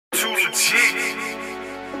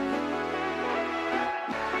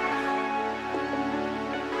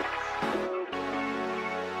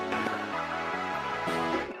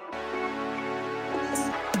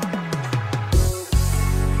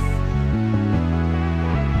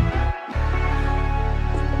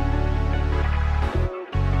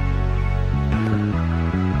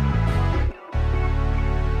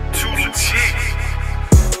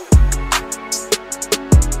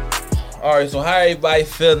Alright, so how everybody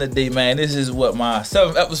feeling today, man? This is what my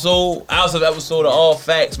 7th episode, of All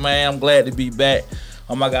Facts, man. I'm glad to be back.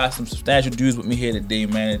 I got some substantial dudes with me here today,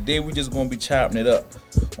 man. Today we just gonna be chopping it up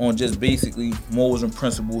on just basically morals and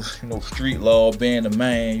principles, street law, being a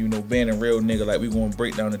man, being a real nigga. Like, we gonna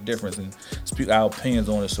break down the difference and speak our opinions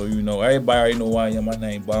on it. So, everybody already know who I am. My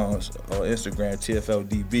name Bonds, Instagram,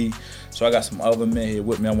 TFLDB. So I got some other men here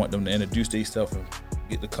with me. I want them to introduce themselves and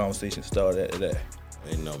get the conversation started after that.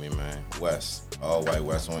 They know me, man. West. All white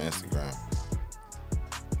West on Instagram.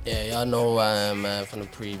 Yeah, y'all know who I am, man, from the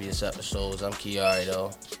previous episodes. I'm Kiari, though.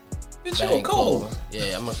 Bitch, you a co-host.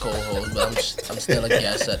 Yeah, I'm a co-host, but I'm still a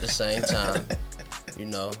guest at the same time.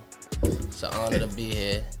 It's an honor to be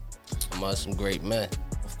here among some great men.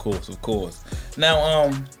 Of course.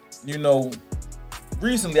 Now,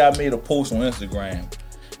 recently I made a post on Instagram,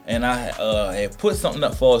 and I had put something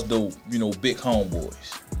up for us, though, big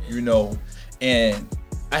homeboys, and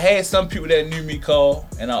I had some people that knew me call,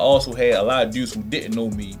 and I also had a lot of dudes who didn't know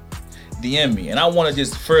me DM me. And I want to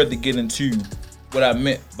just further get into what I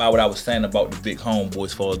meant by what I was saying about the big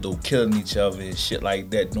homeboys for though killing each other and shit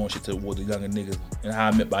like that, doing shit towards the younger niggas, and how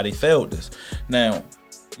I meant by they failed this. Now,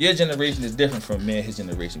 your generation is different from me and his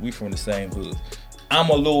generation. We from the same hood.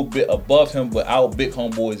 I'm a little bit above him, but our big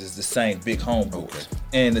homeboys is the same big homeboys. Okay.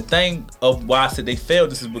 And the thing of why I said they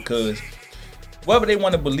failed this is because whether they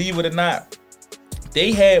want to believe it or not,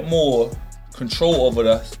 they had more control over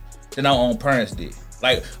us than our own parents did.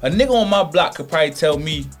 Like, a nigga on my block could probably tell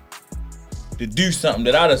me to do something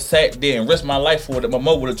that I'd have sat there and risked my life for, that my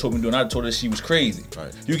mother would have told me to do, and I'd have told her she was crazy.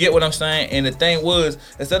 Right. You get what I'm saying? And the thing was,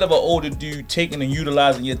 instead of an older dude taking and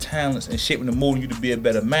utilizing your talents and shaping and molding you to be a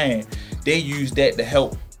better man, they used that to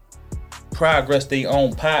help progress their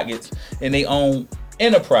own pockets and their own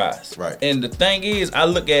enterprise. Right. And the thing is, I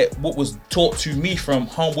look at what was taught to me from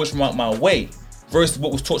homeboys from out my way versus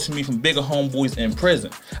what was taught to me from bigger homeboys in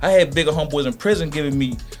prison. I had bigger homeboys in prison giving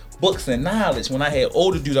me books and knowledge when I had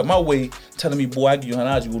older dudes out my way telling me, boy, I give you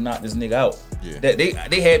 $100, you will knock this nigga out. Yeah. That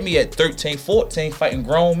they had me at 13, 14 fighting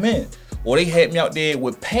grown men. Or they had me out there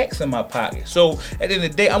with packs in my pocket. So at the end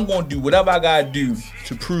of the day, I'm going to do whatever I got to do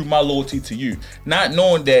to prove my loyalty to you. Not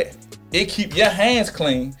knowing that it keep your hands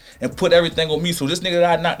clean and put everything on me. So this nigga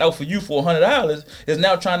that I knocked out for you for $100 is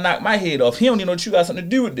now trying to knock my head off. He don't even know that you got something to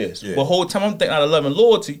do with this. Yeah. But the whole time I'm thinking out of love and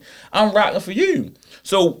loyalty, I'm rocking for you.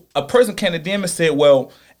 So a person came to them and said,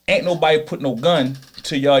 well, ain't nobody put no gun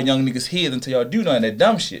to y'all young niggas' heads until y'all do none of that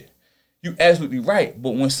dumb shit. You absolutely right.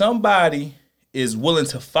 But when somebody is willing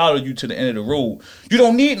to follow you to the end of the road, you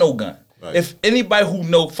don't need no gun. Right. If anybody who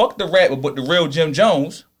know, fuck the rapper, but the real Jim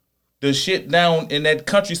Jones, the shit down in that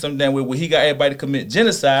country some damn way where he got everybody to commit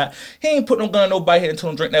genocide, he ain't put no gun on nobody head and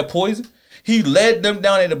told him drink that poison. He led them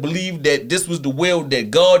down there to believe that this was the will that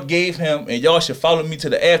God gave him and y'all should follow me to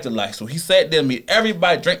the afterlife. So he sat there and made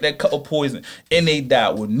everybody drink that cup of poison and they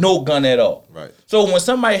died with no gun at all. Right. So when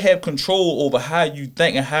somebody have control over how you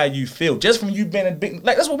think and how you feel, just from you being a big,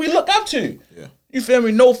 like that's what we look up to. Yeah. You feel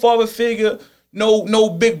me? No father figure, no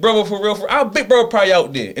big brother for real. Our big brother probably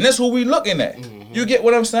out there. And that's who we looking at. Mm-hmm. You get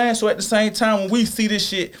what I'm saying? So at the same time, when we see this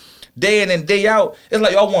shit day in and day out, it's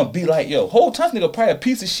like y'all want to be like, yo, whole time nigga probably a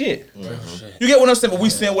piece of shit. Mm-hmm. You get what I'm saying? But we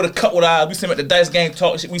see him with a cut with eyes, we see him at the dice game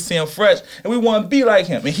talk shit, we see him fresh, and we want to be like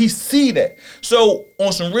him. And he see that. So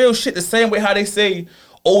on some real shit, the same way how they say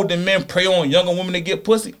older men prey on younger women to get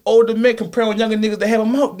pussy, older men can prey on younger niggas to have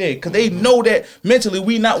them out there. Because they know that mentally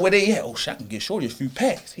we not where they at. Oh shit, I can get shorty a few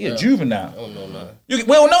packs. He a juvenile. I don't know nothing. We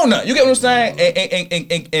don't know nothing. You get what I'm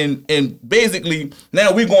saying? And basically,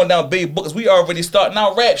 now we going down big books. We already starting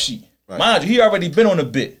our rap sheet. Right. Mind you, he already been on a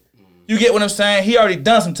bit. You get what I'm saying? He already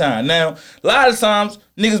done some time. Now, a lot of times,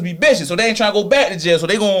 niggas be bitches, so they ain't trying to go back to jail, so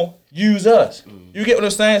they gonna use us. You get what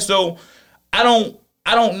I'm saying? So, I don't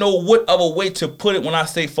know what other way to put it when I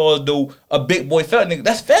say far as though a big boy fat nigga.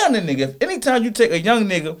 That's failing nigga. If anytime you take a young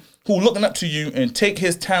nigga who looking up to you and take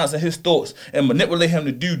his talents and his thoughts and manipulate him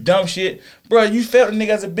to do dumb shit, bro, you failed the nigga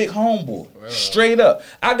as a big homeboy. Really? Straight up.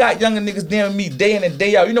 I got younger niggas DMing me day in and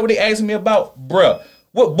day out. You know what they asking me about? Bruh,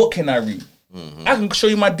 what book can I read? Mm-hmm. I can show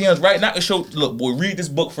you my DMs right now. I can show, look, boy, read this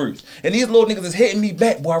book first. And these little niggas is hitting me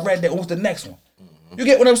back. Boy, I read that. What's the next one? Mm-hmm. You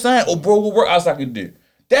get what I'm saying? Oh, bro, what workouts I can do?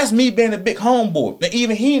 That's me being a big homeboy. And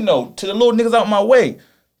even he know, to the little niggas out my way,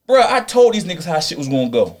 bro, I told these niggas how shit was gonna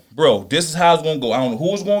go. Bro, this is how it's gonna go. I don't know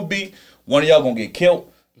who it's gonna be. One of y'all gonna get killed.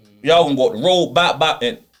 Y'all gonna go up the road, bop,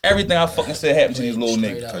 and everything I fucking said happened to these little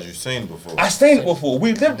niggas. Because you seen it before. I seen it before.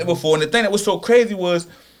 We lived it before. And the thing that was so crazy was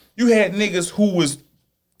you had niggas who was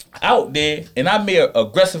out there, and I may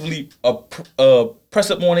aggressively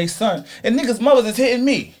press up on their son. And niggas' mothers is hitting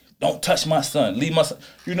me. Don't touch my son. Leave my son.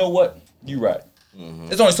 You know what? You right.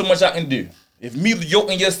 There's only so much I can do. If me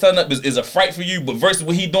yoking your son up is a fright for you, but versus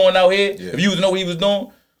what he doing out here, if you know what he was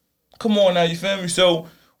doing, come on now, you feel me? So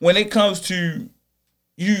when it comes to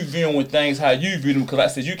you viewing things how you view them, because like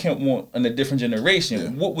I said, you can't want in a different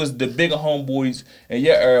generation. What was the bigger homeboys in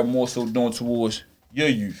your era more so doing towards your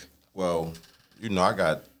youth? Well, you know, I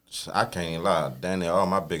can't even lie. Damn near all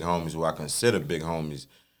my big homies who I consider big homies,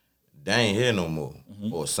 they ain't here no more.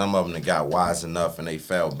 Or some of them that got wise enough and they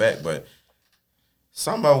fell back. But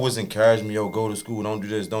some of them was encouraging me, yo, go to school, don't do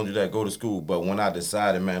this, don't do that, go to school. But when I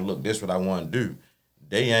decided, man, look, this is what I want to do,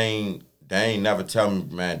 they ain't never tell me,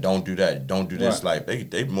 man, don't do that, don't do this. Like,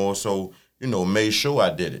 they more so, you know, made sure I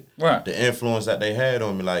did it. Right. The influence that they had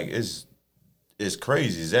on me, like, it's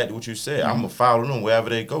crazy. Exactly what you said. I'm going to follow them wherever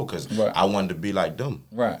they go because I wanted to be like them.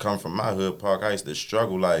 Right. Come from my hood, Park, I used to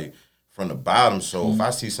struggle, like, from the bottom. So if I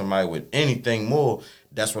see somebody with anything more,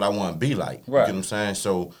 that's what I want to be like. Right. You know what I'm saying?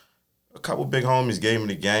 So a couple big homies gave me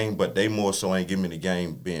the game, but they more so ain't give me the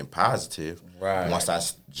game being positive. Right. Once I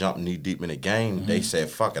jumped knee deep in the game, they said,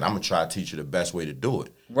 fuck it, I'm going to try to teach you the best way to do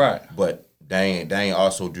it. Right. But they ain't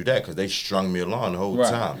also do that because they strung me along the whole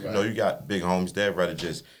time. Right. You know, you got big homies that rather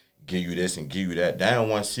just give you this and give you that. They don't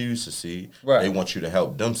want to see you succeed. Right. They want you to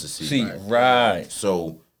help them succeed. Right.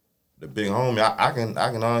 So the big homie, I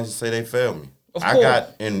can honestly say they failed me. Of I course. got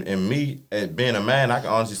in me as being a man, I can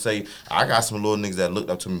honestly say I got some little niggas that looked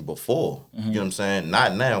up to me before. You know what I'm saying?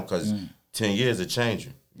 Not now, because 10 years it changed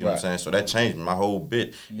you. You know what I'm saying? So that changed me. My whole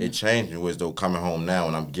bit, it changed me. Was though coming home now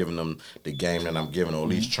and I'm giving them the game that I'm giving, or at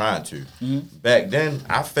least trying to. Back then,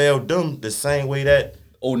 I failed them the same way that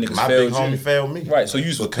old niggas my failed big homie failed me. Right. So you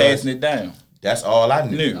was passing it down. That's all I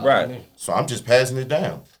knew. Right. So I'm just passing it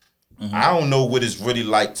down. I don't know what it's really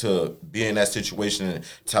like to be in that situation and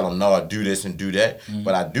tell them, no, do this and do that.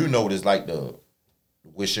 But I do know what it's like to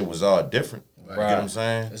wish it was all different. Right. You get what I'm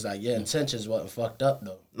saying? It's like your intentions wasn't fucked up,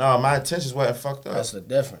 though. No, my intentions wasn't fucked up. That's the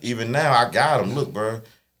difference. Even now, I got them. Look, bro,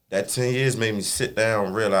 that 10 years made me sit down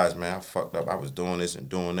and realize, man, I fucked up. I was doing this and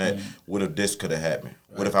doing that. What if this could have happened?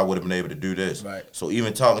 Right. What if I would have been able to do this? Right. So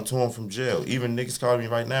even talking to him from jail, even niggas calling me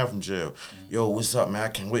right now from jail. Yo, what's up, man? I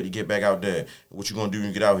can't wait to get back out there. What you gonna do when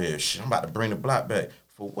you get out here? Shit, I'm about to bring the block back.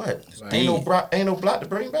 For what? Right. Ain't no block to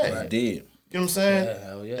bring back. Right. You know what I'm saying? Yeah,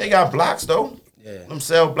 hell yeah. They got blocks, though. Yeah. Them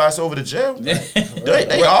cell blocks over the jail.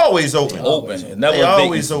 They always open. Never they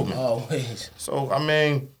always open. Always. So, I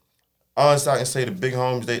mean, honestly, I can say the big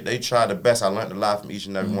homies, they tried the best. I learned a lot from each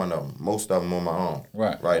and every one of them. Most of them on my own.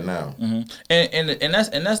 Right now. And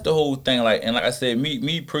that's the whole thing. Like I said,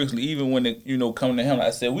 me personally, even when it, coming to him, like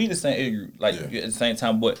I said, we the same age, at the same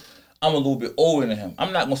time, but I'm a little bit older than him.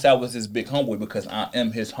 I'm not gonna say I was his big homeboy because I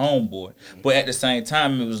am his homeboy. But at the same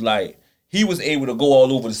time, it was like he was able to go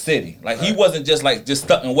all over the city. Like he wasn't just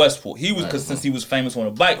stuck in Westport. He was, because since he was famous on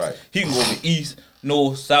the bikes, he can go to east,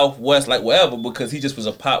 north, south, west, like wherever, because he just was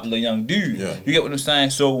a popular young dude. Yeah. You get what I'm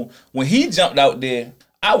saying? So when he jumped out there,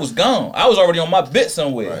 I was gone. I was already on my bit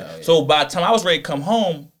somewhere. Right. So by the time I was ready to come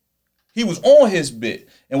home, he was on his bit.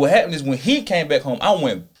 And what happened is when he came back home, I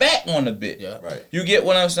went back on the bit. Yeah. Right. You get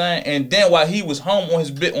what I'm saying? And then while he was home on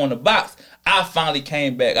his bit on the box, I finally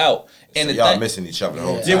came back out. And so y'all missing each other the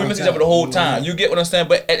whole time. Yeah, we missing each other the whole time. You get what I'm saying?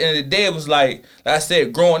 But at the end of the day, it was like I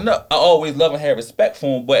said, growing up, I always loved and had respect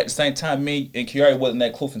for him. But at the same time, me and Kiari wasn't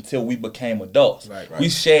that close until we became adults. Right.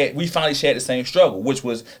 We finally shared the same struggle, which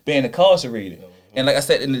was being incarcerated. And like I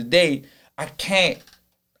said, at the end of the day,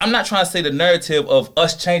 I'm not trying to say the narrative of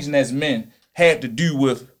us changing as men had to do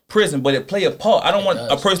with prison, but it play a part. I don't want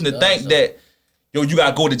a person to think that, yo, you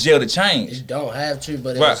gotta go to jail to change. You don't have to,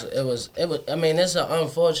 but it was. I mean, it's an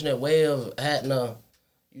unfortunate way of having to,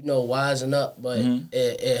 wisen up. But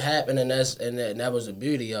it happened, and that was the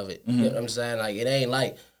beauty of it. You know what I'm saying? Like, it ain't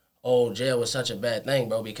like, oh, jail was such a bad thing,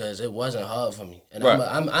 bro, because it wasn't hard for me. And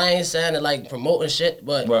I ain't saying it like promoting shit,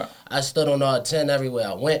 but I stood on all 10 everywhere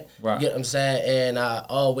I went. You get what I'm saying? And I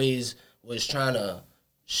always was trying to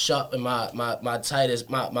sharpen my tightest,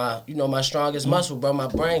 my strongest muscle, bro, my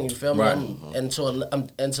brain, you feel me? I'm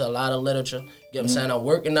into a lot of literature. You get what I'm saying? I'm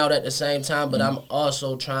working out at the same time, but I'm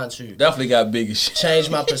also trying to definitely got big as shit. Change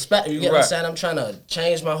my perspective. You get what I'm saying? I'm trying to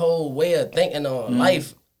change my whole way of thinking on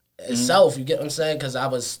life itself. You get what I'm saying? Because I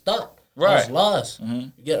was stuck. Right. I was lost.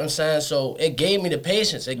 You get what I'm saying? So it gave me the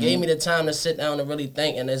patience. It gave me the time to sit down and really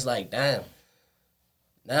think. And it's like, damn.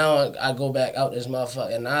 Now I go back out this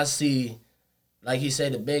motherfucker and I see, like he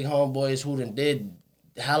said, the big homeboys who done did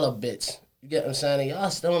hella bits. You get what I'm saying? And y'all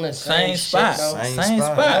still in the same spot. shit, bro. Same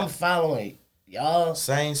spot. I'm following y'all.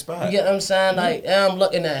 Same spot. You get what I'm saying? Like, I'm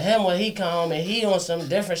looking at him when he come and he on some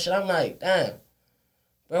different shit. I'm like, damn.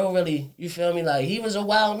 Bro, really, you feel me? Like, he was a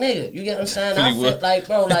wild nigga. You get what I'm saying? I feel like,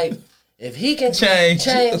 bro, like, if he can change,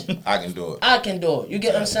 I can do it. I can do it. You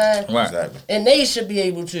get what I'm saying? Right. Exactly. And they should be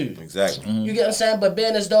able to. Exactly. You get what I'm saying? But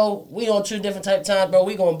being as though we on two different type of times, bro,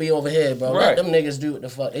 we gonna be over here, bro. Right. Let them niggas do what the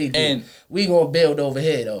fuck they do. And we gonna build over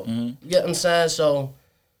here, though. You get what I'm saying? So,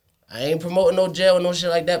 I ain't promoting no jail or no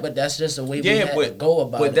shit like that, but that's just the way we had to go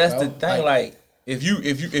about it, But that's bro. the thing, like if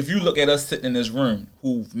you look at us sitting in this room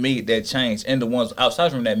who've made that change and the ones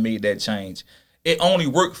outside the room that made that change, it only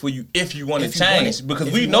worked for you if you want to change.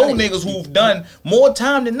 Because we know niggas who've done more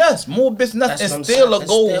time than us, more business than us, and still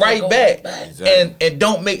go right back and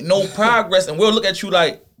don't make no progress. And we'll look at you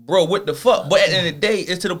like, bro, what the fuck? But at the end of the day,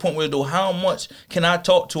 it's to the point where, though, how much can I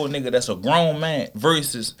talk to a nigga that's a grown man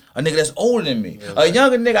versus a nigga that's older than me? A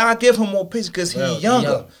younger nigga, I give him more patience because he's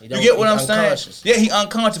younger. You get what I'm saying? Yeah, he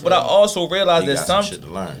unconscious, but I also realize that some shit to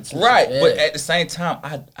learn. Right, but at the same time,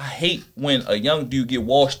 I hate when a young dude get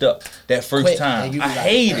washed up that first time. I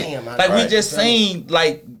hate it. Like, we just seen,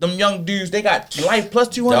 like, them young dudes, they got life plus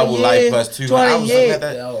 200 Double years. life plus 200. I was looking at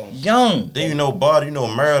that. Young. Then Bard,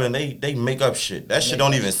 Maryland, they make up shit. That shit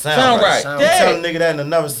don't even sound right. You tell a nigga that in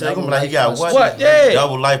another second, like, he got what? Yeah.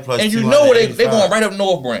 Double life plus 200. And you know they going right up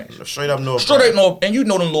North Branch. Straight up North. And you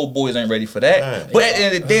know them little boys ain't ready for that. Yeah. But at the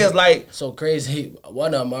end of the day, it's like so crazy.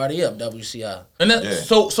 One of them already up WCI. And then,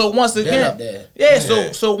 so once again,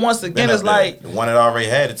 so once again, it's like the one that already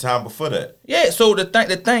had the time before that. Yeah. So the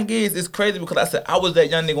thing is, it's crazy because I said I was that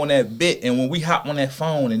young nigga on that bit, and when we hop on that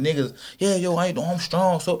phone and niggas, I'm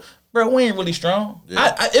strong. So, bro, we ain't really strong.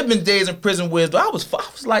 Yeah. It been days in prison where I was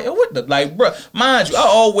like, what the, like, bro, mind you, I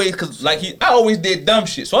always did dumb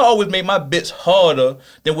shit, so I always made my bits harder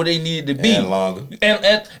than what they needed to be. And longer.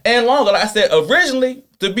 And longer. Like I said, originally,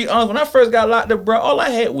 to be honest, when I first got locked up, bro, all I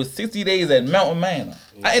had was 60 days at Mountain Manor.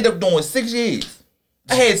 I ended up doing 6 years.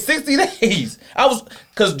 I had 60 days.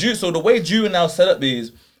 So the way juvenile set up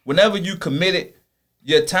is, whenever you committed,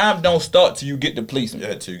 your time don't start till you get the placement.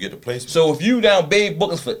 Yeah, till you get the placement. So if you down baby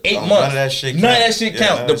bookings for 8 months, none of that shit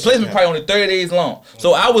count. The placement probably only 30 days long.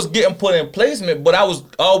 So I was getting put in placement, but I was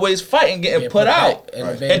always fighting getting put out.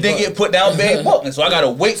 And then get put down baby booking. So I gotta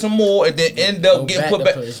wait some more and then end up getting put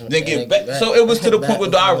back. Then get back. So it was to the point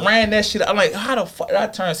where I ran that shit. I'm like, how the fuck did I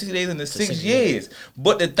turn 60 days into 6 years?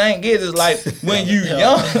 But the thing is like when you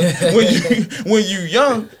young, when you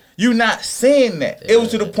young, you not saying that. It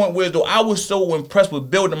was to the point where though I was so impressed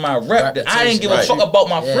with building my rep that I didn't give a fuck about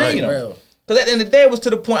my freedom. Because at the end of the day, it was to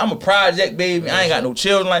the point, I'm a project baby. I ain't got no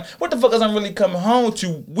children. Like, what the fuck is I'm really coming home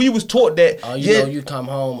to? We was taught that. Oh, you come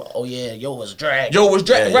home. Oh yeah, yo was dragging.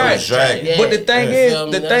 Right. Yeah, but the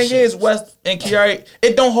thing is, West and Kiari,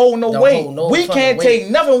 it don't hold no weight. We can't take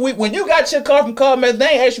nothing. When you got your car from CarMax, they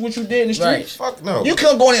ain't ask you what you did in the streets. Fuck no. You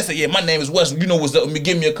couldn't go in there and say, yeah, my name is West. You know what's up with me?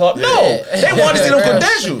 Give me a car. No, they want to see the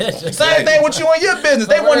credentials. Same thing with you and your business.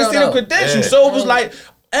 They want to see the credentials. So it was like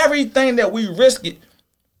everything that we risked it.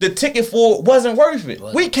 The ticket for it wasn't worth it.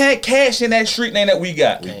 We can't cash in that street name that we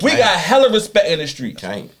got. We got hella respect in the street.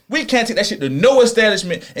 We can't take that shit to no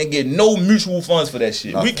establishment and get no mutual funds for that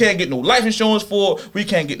shit. We can't get no life insurance for it. We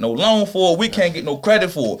can't get no loan for it. We can't get no credit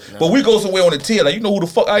for it. But we go somewhere on the tier like, you know who the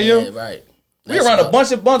fuck I am? Yeah, right. We around a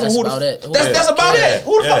bunch of who that's about it.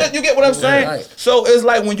 Who the fuck you get what I'm saying? Right. So it's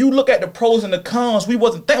like when you look at the pros and the cons, we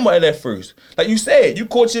wasn't thinking about it at first. Like you said, you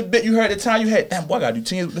caught your bit, you heard the time you had, damn boy, I gotta do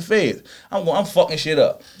 10 years with the feds. I'm fucking shit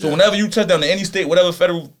up. So whenever you touch down to any state, whatever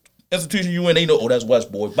federal institution you in, they know, oh, that's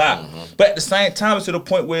West boy, bye. But at the same time, it's to the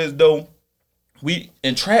point where as though we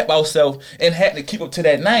entrap ourselves and had to keep up to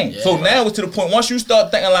that name. So now it's to the point, once you start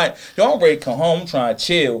thinking like, yo, I'm ready to come home, I'm trying to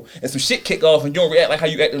chill, and some shit kick off and you don't react like how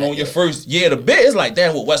you acted on your first year of the bit, it's like,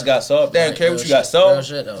 damn, what West got solved, damn, care what you got solved.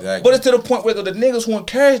 But it's to the point where the niggas who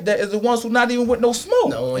encourage that is the ones who not even with no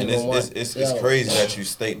smoke. And it's crazy that you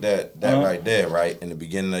state that right there, right? In the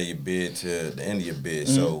beginning of your bid to the end of your bid.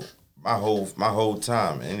 So my whole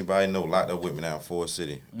time, anybody know, locked up with me down in Forest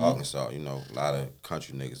City, Arkansas, a lot of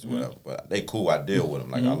country niggas, whatever. But they cool, I deal with them.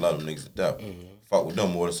 Like, I love them niggas to death. Fuck with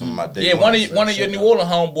them more than some of my days. Yeah, one of your New Orleans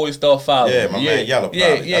homeboys started following. Yeah, my man Yellow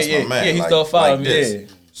Probably. That's my man. Yeah, he started following me,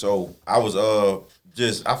 So I was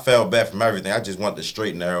I fell back from everything. I just want the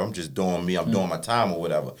straight and narrow. I'm just doing me. I'm doing my time or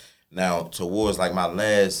whatever. Now, towards like my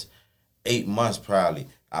last 8 months probably,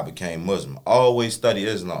 I became Muslim. I always studied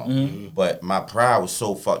Islam. But my pride was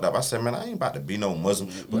so fucked up. I said, man, I ain't about to be no Muslim.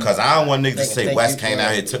 Because I don't want niggas to say West came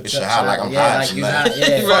out here, took the shahada like I'm hiding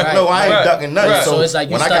nothing. No, I ain't ducking nothing. Right. So it's like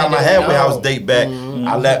when I got my halfway house date back,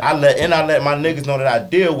 I let my niggas know that I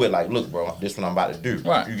deal with, like, look, bro, this what I'm about to do.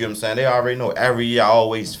 Right. You get what I'm saying? They already know. Every year I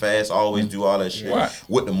always fast, always do all that shit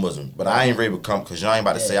with the Muslim. But I ain't ready to come, because y'all ain't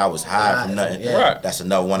about to say I was high from nothing. Right. That's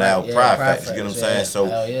another one out pride facts. You get what I'm saying? So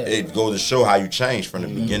it goes to show how you change from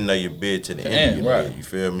the beginning of your bid to the end of your bid. You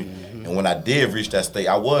feel me? And when I did reach that state,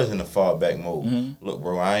 I was in the fall back mode. Look,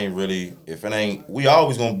 bro, I ain't really, if it ain't, we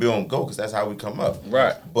always gonna build and go, because that's how we come up.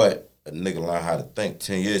 Right. But a nigga learn how to think.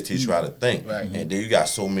 10 years teach you how to think. Right. And then you got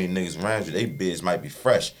so many niggas around you, they bids might be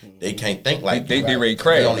fresh. They can't think like they ready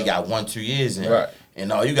crash. They only got 1-2 years in. Right.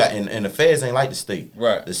 And all you got, and the feds ain't like the state.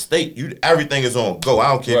 Right. The state, everything is on go. I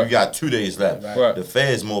don't care if you got 2 days left. Right. The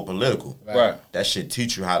feds more political. Right. That shit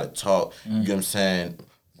teach you how to talk. You get what I'm saying?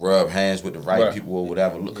 Rub hands with the right people or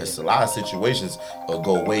whatever. Look, because a lot of situations will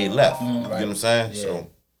go way left. You get what I'm saying? Yeah. So.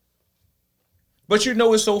 But you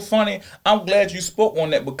know, it's so funny. I'm glad you spoke on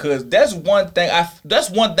that, because that's one thing I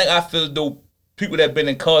feel as though people that have been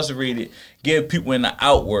incarcerated give people in the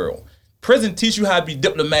out world. Prison teach you how to be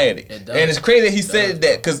diplomatic, and it's crazy that he said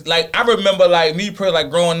that, because like I remember like me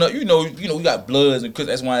like growing up, you know, we got Bloods and Chris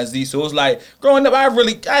X, Y, and Z, so it's like growing up, I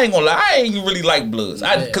ain't gonna lie, I ain't really like Bloods,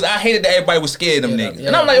 because I hated that everybody was scared of them niggas,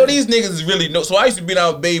 and I'm like, these niggas is really no. So I used to be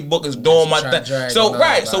down Babe Bookers doing my thing. So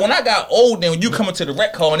so when I got old, then when you come into the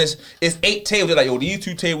rec hall and it's 8 tables, they're like, yo, these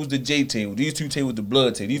 2 tables the J table, these 2 tables the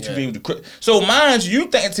Blood table, these 2 tables the Chris. So mind you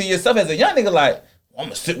thinking to yourself as a young nigga like, I'm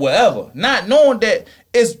gonna sit wherever, not knowing that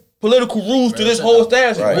it's political rules to this whole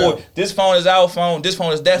establishment. Boy, this phone is our phone, this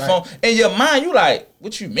phone is that phone. In your mind, you like,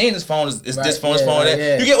 what you mean this phone is this phone, this phone,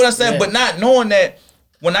 that? You get what I'm saying? But not knowing that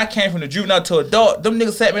when I came from the juvenile to adult, them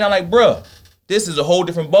niggas sat me down like, bruh, this is a whole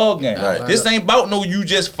different ball game. This ain't about no you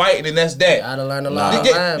just fighting and that's that. I done learned a lot.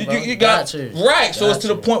 You got to. Right. So it's to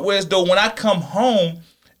the point where it's though when I come home,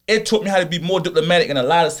 it taught me how to be more diplomatic in a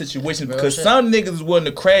lot of situations, because some niggas is willing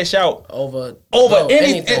to crash out over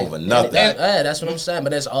anything. Over nothing. That's what I'm saying.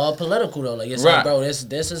 But it's all political though. Like it's like, bro, this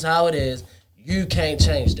is how it is. You can't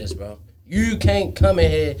change this, bro. You can't come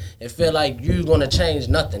in here and feel like you gonna change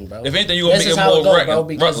nothing, bro. If anything, you gonna make it more bro,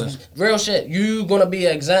 because real shit, you gonna be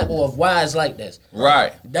an example of why it's like this.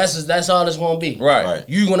 Right. That's all it's gonna be. Right.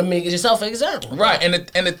 You gonna make yourself an example. Right. And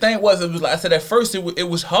the thing was, it was like I said at first, it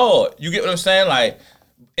was hard. You get what I'm saying? Like.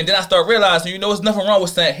 And then I start realizing, there's nothing wrong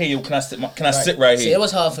with saying, "Hey, yo, can I sit right here?" See, it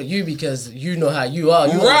was hard for you because you know how you are.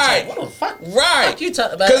 Right. Like, what the fuck? Right. Fuck you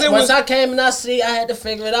talking about? Once I came and I had to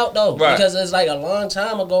figure it out though, because it's like a long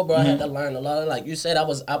time ago, bro. I had to learn a lot. Like you said, I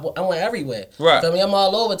went everywhere. Right. You feel me? I'm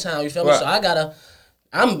all over town. You feel me? So I gotta.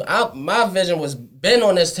 My vision was been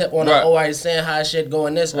on this tip on saying how shit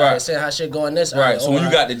going this way, saying how shit going this way. Right. So when you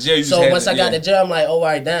got the jail, once I got the jail, I'm like, oh, all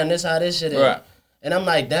right, damn, this how this shit is. Right. And I'm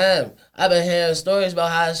like, damn, I've been hearing stories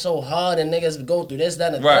about how it's so hard and niggas go through this,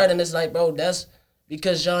 that, and the third, and it's like, bro, that's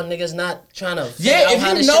because y'all niggas not trying to figure out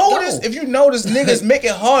how this shit go. If you notice, niggas make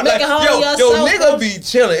it hard. Make it hard on yo, nigga bro. be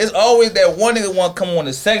chilling. It's always that one nigga want to come on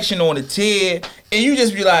the section, on the tier, and you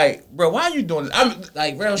just be like, bro, why are you doing this? I'm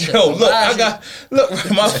like, real shit. Yo,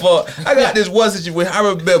 look, my fault. I got this one situation. I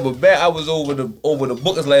remember back, I was over the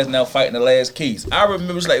Bookers last night fighting the last case. I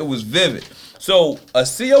remember it's like it was vivid. So a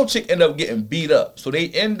CO chick ended up getting beat up. So they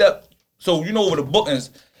end up, over the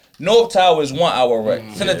Bookings, North Tower is 1 hour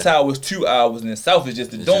right. Center Tower is 2 hours, and then South is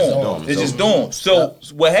just the dorm. It's just dorm. So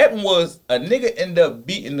what happened was a nigga ended up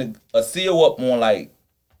beating a CO up on like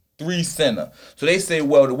 3 center. So they say,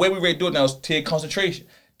 well, the way we ready to do it now is tier concentration.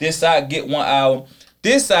 This side get 1 hour.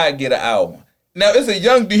 This side get an hour. Now, it's a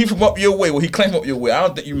young dude, he from up your way. Well, he claimed up your way. I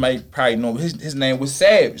don't think you might probably know him. His name was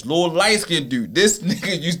Savage, little light-skinned dude. This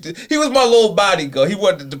nigga he was my little bodyguard. He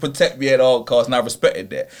wanted to protect me at all costs, and I respected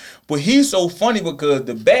that. But he's so funny because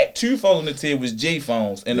the back 2 phones on the tier was J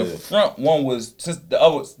phones, and the front one was, since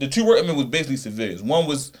the 2 workmen was basically civilians. One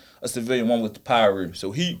was a civilian, one was the pirate.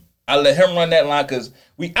 So I let him run that line because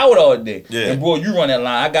we out all day. Yeah. And bro, you run that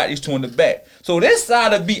line. I got these 2 in the back. So this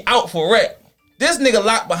side will be out for rec. This nigga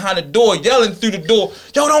locked behind the door, yelling through the door,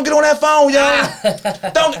 yo, don't get on that phone, y'all.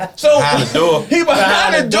 Behind the door. He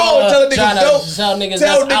behind the door telling niggas,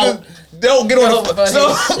 don't get on the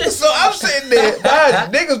phone. So I'm sitting there,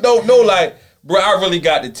 niggas don't know, like, bro, I really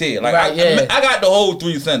got the tier. Like, I got the whole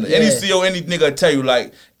 3 center. Yeah. Any CO, any nigga tell you,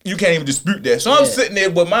 like, you can't even dispute that. So I'm sitting there,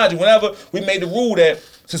 but mind you, whenever we made the rule that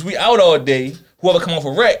since we out all day, whoever come off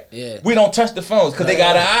a wreck, we don't touch the phones because they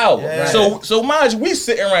got an hour. Yeah. So mind you, we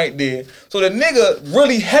sitting right there. So the nigga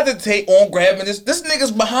really hesitate on grabbing this. This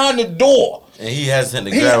nigga's behind the door. And he hesitant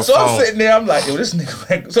to grab a phone. So I'm sitting there, I'm like, yo, this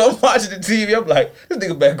nigga. So I'm watching the TV, I'm like, this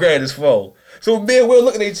nigga better grab his phone. So me and Will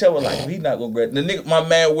looking at each other like, he not gonna grab the nigga. My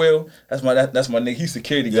man Will, that's my nigga. He's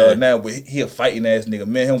security guard now, but he a fighting ass nigga.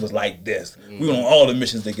 Me and him was like this. We went on all the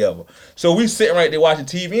missions together. So we sitting right there watching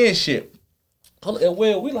TV and shit. I look at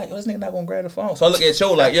Will, we like, yo, this nigga not gonna grab the phone. So I look at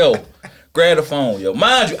Joe like, yo, grab the phone, yo.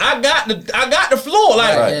 Mind you, I got the floor,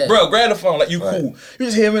 like, bro, grab the phone, like you cool. You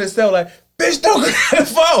just hear him in the cell like, bitch, don't grab the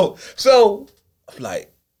phone. So I'm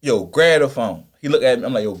like, yo, grab the phone. He looked at me,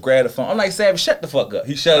 I'm like, yo, grab the phone. I'm like, Savage, shut the fuck up.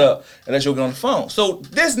 He shut up and let you get on the phone. So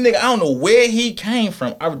this nigga, I don't know where he came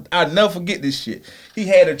from. I'll never forget this shit. He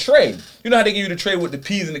had a tray. You know how they give you the tray with the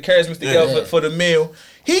peas and the carrots mixed together for the meal?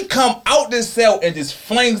 He come out this cell and just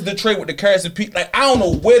flings the tray with the carrots and peas. Like, I don't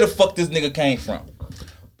know where the fuck this nigga came from.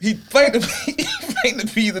 He flinged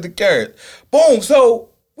the peas and the carrots. Boom. So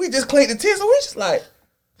we just cleaned the tears. So we just like,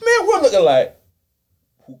 man, we're looking like,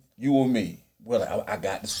 you or me. Well, like, I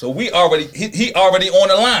got this. So he already on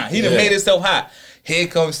the line. He done made himself hot. Here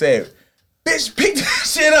comes Savage. Bitch, pick that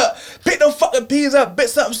shit up. Pick them fucking peas up. Bitch,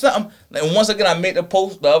 something. And once again, I made the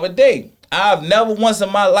post the other day. I've never once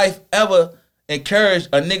in my life ever encouraged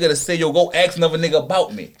a nigga to say, yo, go ask another nigga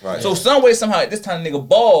about me. Right. So some way, somehow, at this time, nigga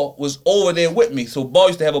Ball was over there with me. So Ball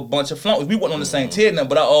used to have a bunch of flunkies. We wasn't on the same tier now,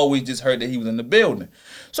 but I always just heard that he was in the building.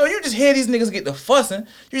 So you just hear these niggas get the fussing.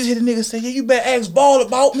 You just hear the niggas say, yeah, you better ask Ball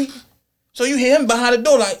about me. So you hear him behind the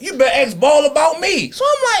door like, you better ask Ball about me. So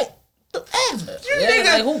I'm like, nigga.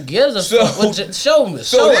 Like, who gives a fuck? Show me.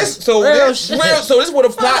 So this what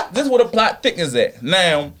the plot thickens at.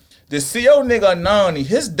 Now, the CO nigga Nani,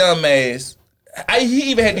 his dumb ass,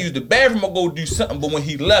 he even had to use the bathroom or go do something, but when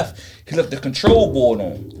he left the control board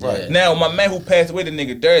on. Right. Now, my man who passed away, the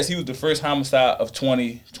nigga Darius, he was the first homicide of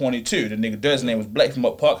 2022. The nigga Darius' name was Black from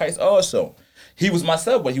up Park Heights also. He was my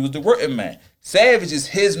subway. He was the working man. Savage is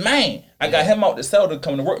his man. I got him out the cell to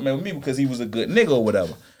come to work man with me because he was a good nigga or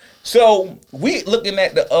whatever. So we looking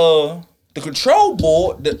at the control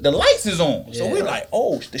board, the lights is on. So we like,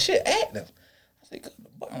 oh, the shit active. I said, the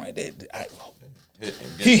button right there.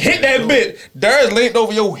 He hit that bitch. Darius leaned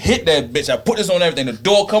over, yo, hit that bitch. I put this on everything. The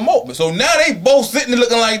door come open. So now they both sitting there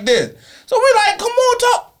looking like this. So we like, come on,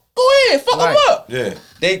 talk. Go ahead, fuck them up. Yeah.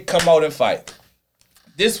 They come out and fight.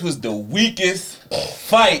 This was the weakest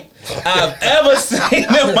fight I've ever seen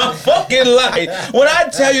in my fucking life. When I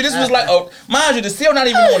tell you this was like, mind you, the seal not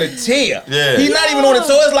even on the tier. Yeah. He's not even on the,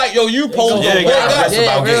 so it's like, yo, you supposed to work out. It's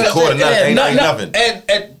about getting caught or nothing. Ain't nothing.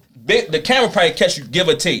 And the camera probably catch you, give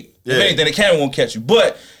or take. Yeah. If anything, the camera won't catch you.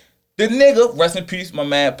 But the nigga, rest in peace, my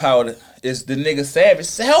man Powder, is the nigga Savage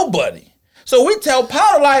cell buddy. So we tell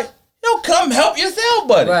Powder like, yo, come help your cell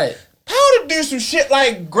buddy. Right. Powder do some shit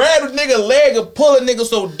like grab a nigga leg or pull a nigga.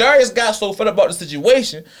 So Darius got so fed up about the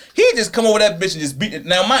situation, he just come over that bitch and just beat it.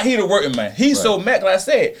 Now, he the working man. He's so mad, like I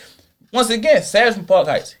said. Once again, Savage from Park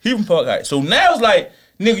Heights. He from Park Heights. So now it's like,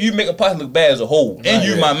 nigga, you make a posse look bad as a whole. Right, and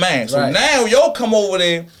you my man. So now y'all come over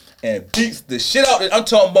there and beats the shit out that I'm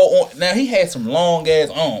talking about. Now he had some long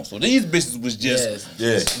ass arms, so these bitches was just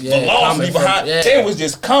velocity behind. They was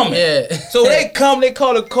just coming. Yeah. So they come, they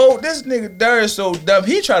call the code. This nigga Darius so dumb.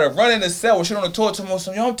 He tried to run in the cell with shit on the toilet to him.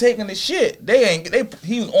 So yo, I'm taking the shit.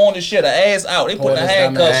 He was on the shit, ass out. They put the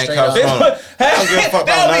handcuffs.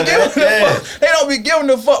 They don't be giving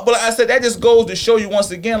the fuck. But like I said, that just goes to show you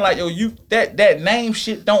once again, like yo, you that name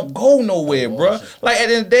shit don't go nowhere, bro. Like at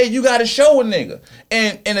the end of the day, you gotta show a nigga.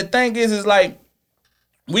 And the thing is like,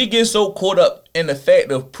 we get so caught up in the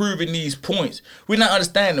fact of proving these points, we're not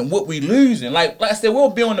understanding what we losing. Like I said, we'll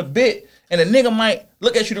be on the bit, and a nigga might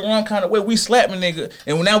look at you the wrong kind of way. We slapping a nigga,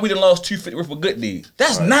 and now we done lost $250 worth of good deeds.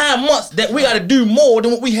 That's 9 months that we got to do more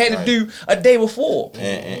than what we had to do a day before.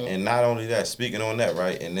 And not only that, speaking on that,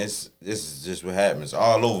 right, and this is just what happens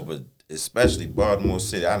all over, but especially Baltimore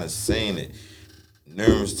City. I done seen it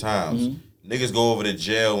numerous times. Mm-hmm. Niggas go over to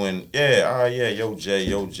jail and, yo,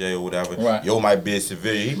 Jay, or whatever. Right. Yo might be a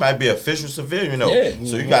civilian. He might be an official civilian, you know. Yeah.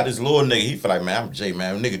 So you got this little nigga, he feel like, man, I'm Jay,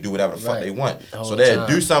 man. Nigga do whatever the fuck they want. So they'll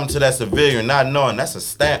do something to that civilian not knowing that's a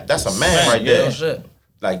stamp, that's a man right there. Shit.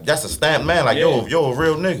 Like, that's a stamp man. Like, yo, a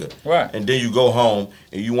real nigga. Right. And then you go home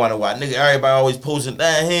and you wonder why, nigga, everybody always posting, he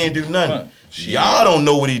ain't do nothing. Right. Y'all don't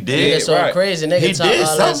know what he did. Nigga so crazy. Nigga talk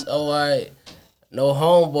all this, all right. No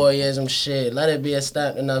homeboyism shit. Let it be a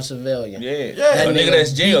stamped enough civilian. Yeah. That nigga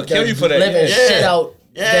that's jail kill you for that. Living shit out.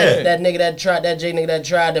 That nigga that tried, that J nigga that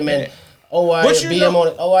tried him, and Oh, all But right, you BM know- on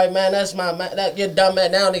it. Oh, all right, man, that's my man. That you're dumb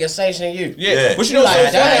man now, nigga sanctioning you. Yeah, but you know Like,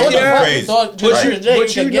 what's so damn, funny? what the yeah. fuck? Crazy. You thought But just you- you was Jay,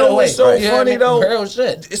 but you could know get away. what's so funny, though? Real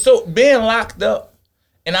shit. So being locked up,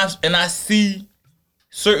 and I see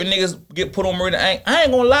certain niggas get put on murder. I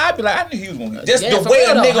ain't gonna lie, I be like, I knew he was gonna get just Yeah, the for way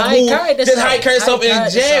a real, though. nigga How he moved, carried just how he himself. carried himself How he in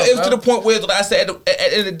carried jail. himself, It was to bro. the point where like I said at the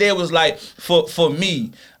end of the day it was like for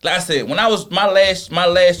me, like I said, when I was my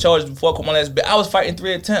last charge before I quit my last bit, I was fighting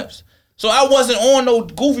 3 attempts. So I wasn't on no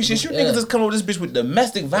goofy shit. You niggas just come over this bitch with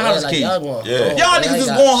domestic violence like case. y'all going Yeah. home. Y'all niggas just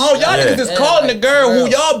got- going home. Y'all Yeah. niggas just Yeah, calling like, the girl for who real.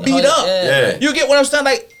 y'all beat up. Yeah. You get what I'm saying?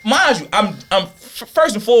 Like, mind you, I'm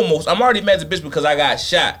first and foremost, I'm already mad as a bitch because I got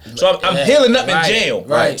shot. So I'm Yeah. healing up in Right. jail.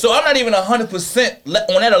 Right. So I'm not even 100%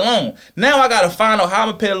 on that alone. Now I gotta find out how I'm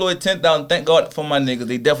gonna pay the lawyer $10,000. Thank God for my niggas.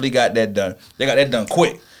 They definitely got that done. They got that done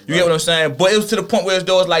quick. You get what I'm saying? But it was to the point where it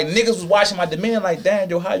was like niggas was watching my demeanor like, damn,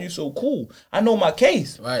 yo, how you so cool? I know my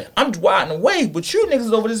case. Right. I'm wilding away, but you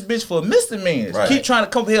niggas over this bitch for misdemeanors. Right. Keep trying to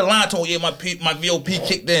come here lying to me, yeah, my VOP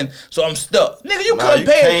kicked in, so I'm stuck. Nigga, you Nah, couldn't you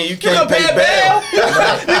pay can't- you can't pay bail.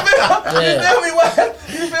 You feel me? What?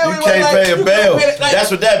 You feel me? You can't pay a bail. Like,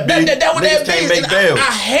 That's what that be. That what Niggas that can't be. make And bail.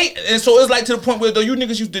 I hate, and so it's like to the point where though you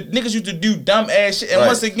niggas used to do dumb ass shit. And Right.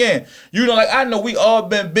 once again, you know, like I know we all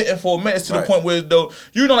been bitten for a minute to the Right. point where though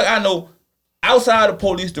you know, like I know. Outside the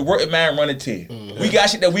police, the working man running team. We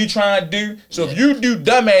got shit that we trying to do. So if you do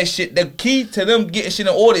dumbass shit, the key to them getting shit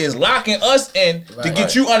in order is locking us in to Right.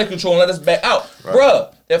 get you under control and let us back out. Right.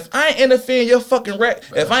 Bruh, if I ain't interfering in your fucking wreck,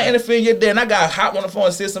 if I ain't interfering in your day and I got hot on the phone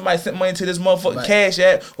and said somebody sent money to this motherfucking Right. Cash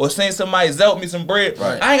App or send somebody Zelt me some bread,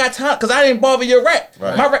 Right. I ain't got time because I didn't bother your wreck.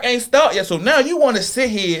 Right. My wreck ain't started yet. So now you want to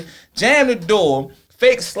sit here, jam the door,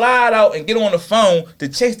 fake slide out and get on the phone to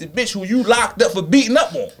chase the bitch who you locked up for beating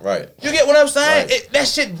up on. Right. You get what I'm saying? Right. That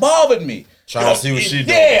shit bothered me. Trying to see what she doing.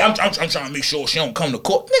 Yeah, I'm trying to make sure she don't come to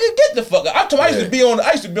court. Nigga, get the fuck out. I used to be on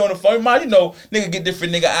the phone. Man, you know, nigga get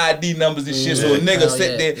different nigga ID numbers and shit. So a nigga Hell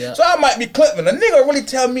sit yeah, there. yeah. So I might be clipping. A nigga really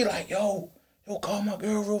tell me like, yo, call my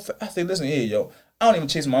girl real fast. I say, listen here, yo. I don't even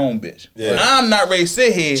chase my own bitch. Yeah. I'm not ready to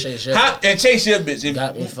sit here Chase your and chase your bitch. If,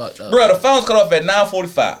 Got me fucked up. Bro, the phone's cut off at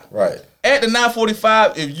 9:45. Right. At the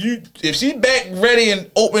 9:45, if she back ready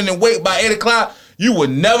and open and wait by 8 o'clock, you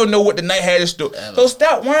would never know what the night had in store. So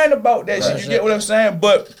stop worrying about that shit. You get what I'm saying?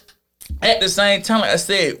 But at the same time, like I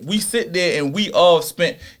said, we sit there and we all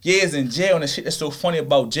spent years in jail. And the shit that's so funny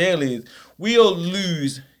about jail is we'll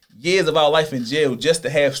lose years of our life in jail just to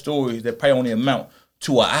have stories that probably only amount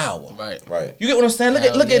to an hour. Right. Right. You get what I'm saying? Look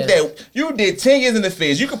Hell at yeah. that. You did 10 years in the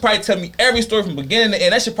feds. You could probably tell me every story from beginning to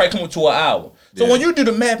end. That should probably come up to an hour. So Yeah. when you do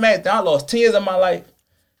the math, I lost 10 years of my life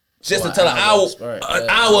just to tell an hour Tell story. an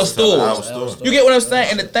hour story. You get what I'm saying?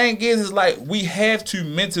 And the thing is like we have to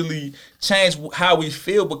mentally change how we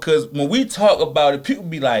feel because when we talk about it, people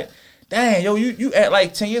be like, dang, yo, you act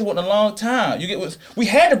like 10 years wasn't a long time. You get what we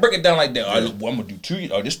had to break it down like that. All right, well, I'm gonna do 2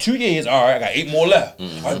 years. Just 2 years. All right, I got 8 more left. All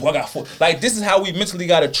right, well, I got 4. Like this is how we mentally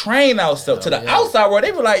gotta train ourselves. To the outside world,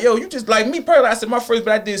 they be like, yo, you just like me personally. I said my first,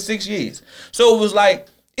 but I did 6 years. So it was like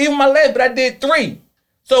even my last, but I did 3.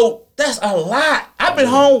 So that's a lot. I've been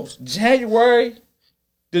home January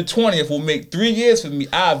the 20th will make 3 years for me.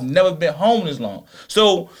 I've never been home this long.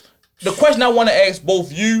 So the question I want to ask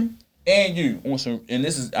both you and you on some, and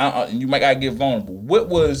this is, you might gotta get vulnerable. What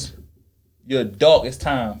was your darkest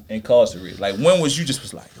time incarcerated? Like when was you just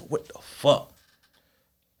was like, yo, what the fuck?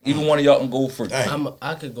 Even one of y'all can go first.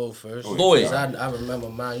 I could go first. Go ahead. 'Cause I remember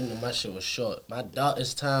mine. You know, my shit was short. My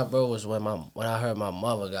darkest time, bro, was when I heard my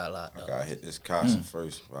mother got locked up. Gotta hit this Casa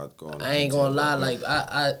first. I ain't gonna lie, like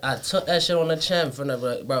I took that shit on the chin from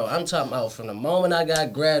the bro. I'm talking about from the moment I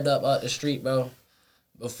got grabbed up out the street, bro.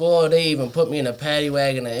 Before they even put me in a paddy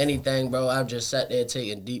wagon or anything, bro, I just sat there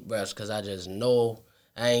taking deep breaths because I just know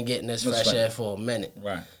I ain't getting this That's fresh right. air for a minute.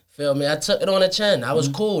 Right. Feel me? I took it on the chin. I was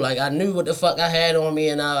cool. Like I knew what the fuck I had on me,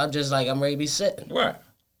 and I'm just like I'm ready to be sitting. Right.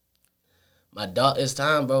 My darkest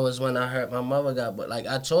time, bro, is when I heard my mother got. But like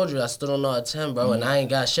I told you, I stood on all 10, bro, and I ain't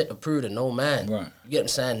got shit to prove to no man. Right. You get what I'm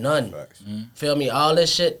saying? None. Feel me? All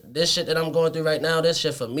this shit that I'm going through right now, this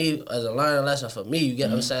shit for me as a learning lesson for me. You get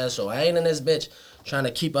what I'm saying? So I ain't in this bitch trying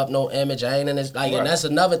to keep up no image. I ain't in this like, Right. and that's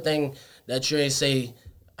another thing that you ain't say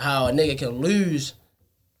how a nigga can lose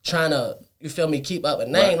trying to. You feel me? Keep up a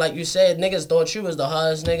name. Right. Like you said, niggas thought you was the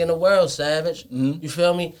hardest nigga in the world, Savage. You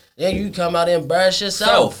feel me? Then you come out and embarrass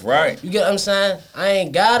yourself. Self, right. You get what I'm saying? I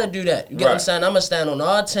ain't gotta do that. You get what I'm Right. saying? I'ma stand on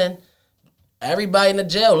all 10. Everybody in the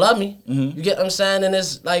jail love me. Mm-hmm. You get what I'm saying? And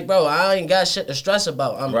it's like, bro, I ain't got shit to stress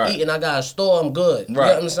about. I'm Right. eating, I got a store, I'm good. You Right.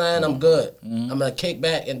 get what I'm saying? I'm good. I'm gonna kick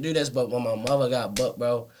back and do this, but when my mother got booked,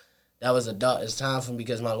 bro, that was the darkest time for me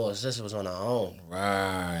because my little sister was on her own.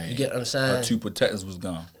 Right. You get what I'm saying? Her 2 protectors was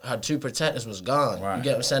gone. Her 2 protectors was gone. Right. You get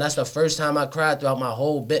what I'm saying? That's the first time I cried throughout my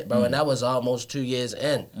whole bit, bro, and that was almost 2 years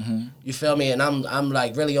in. You feel me? And I'm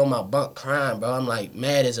like really on my bunk crying, bro. I'm like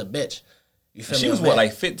mad as a bitch. You feel me? She was what,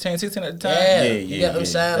 like 15, 16 at the time? Yeah, you get what I'm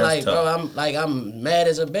saying? That's Like, tough. bro, I'm mad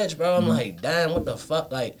as a bitch, bro. I'm like, damn, what the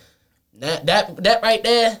fuck? Like, that right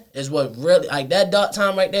there is what really, like, that dark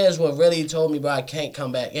time right there is what really told me, bro, I can't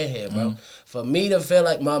come back in here, bro. For me to feel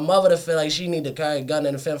like, my mother to feel like she need to carry a gun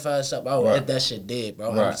and fend for herself, bro, Right. that shit did,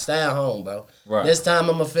 bro. Right. I'm staying home, bro. Right. This time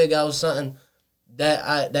I'm gonna figure out something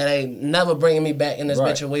that ain't never bringing me back in this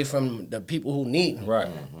Right. bitch away from the people who need me. Right.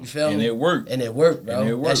 You feel me? And it worked. And it worked, bro. And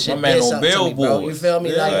it worked. That shit My man did on something to me, bro. You billboards. feel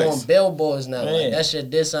me? Like Yes. on billboards now. Like, Man. that shit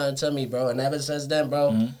did something to me, bro. And ever since then, bro,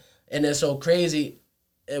 and it's so crazy.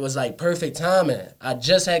 It was like perfect timing. I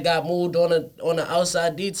just had got moved on the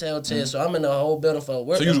outside detail tier, so I'm in the whole building for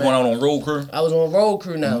work. So you was going out on road crew? I was on road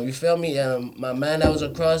crew now. You feel me? My man that was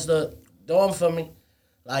across the dorm from me,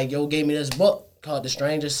 like, yo, gave me this book called The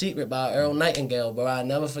Stranger's Secret by Earl Nightingale, bro. I'll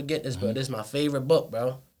never forget this, bro. This is my favorite book,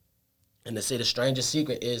 bro. And to say the strangest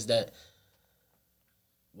secret is that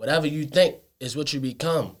whatever you think is what you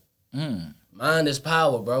become. Mind is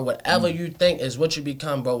power, bro. Whatever you think is what you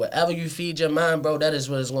become, bro. Whatever you feed your mind, bro, that is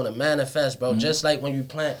what is going to manifest, bro. Just like when you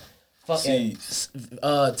plant fucking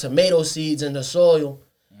tomato seeds in the soil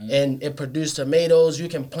and it produces tomatoes, you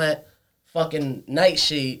can plant fucking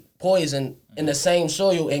nightshade poison in the same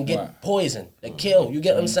soil and get poison to kill. You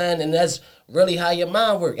get what I'm saying? And that's really how your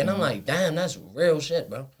mind works. And I'm like, damn, that's real shit,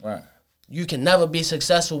 bro. Right. You can never be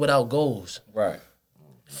successful without goals. Right.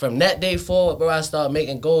 From that day forward, bro, I started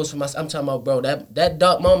making goals for myself. I'm talking about, bro, that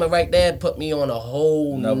dark moment right there put me on a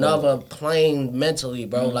whole nother plane mentally,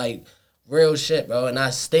 bro. Like, real shit, bro. And I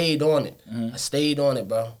stayed on it. I stayed on it,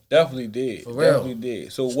 bro. Definitely did. For real. Definitely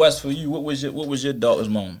did. So Wes, for you, what was your darkest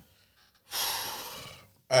moment?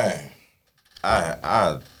 Hey,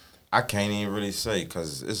 I can't even really say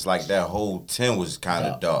because it's like that whole 10 was kind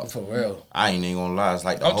of dark. For real. I ain't even gonna lie. It's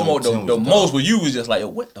like the I'm whole talking 10 about the was most dark. where you was just like,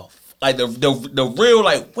 what the like the real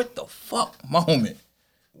like what the fuck moment.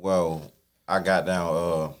 Well, I got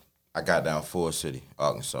down Ford City,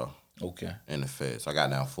 Arkansas, Okay. in the feds. I got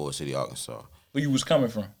down Ford City, Arkansas. Where you was coming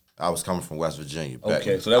from? I was coming from West Virginia.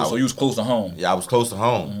 Okay, so that was so you was close to home. Yeah, I was close to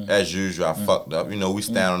home. As usual, I fucked up. You know, we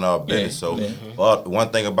stand on our business. So, yeah. but one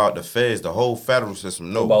thing about the feds, the whole federal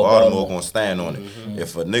system, no, About Baltimore Baltimore. gonna stand on it.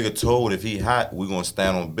 If a nigga told if he hot, we gonna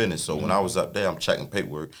stand on business. So when I was up there, I'm checking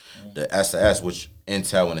paperwork. The SAS, which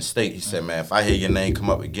Intel in the state, he said, man, if I hear your name come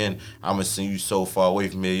up again, I'm gonna send you so far away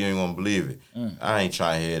from here, you ain't gonna believe it. I ain't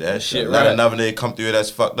trying to hear that shit. Let right. another nigga come through here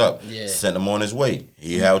that's fucked up. Yeah. Sent him on his way.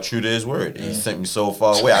 He held true to his word. He sent me so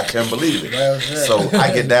far away, I couldn't believe it. Real shit. So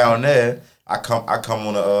I get down there. I come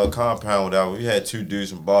on the compound with that. We had 2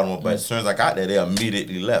 dudes from Baltimore, but as soon as I got there, they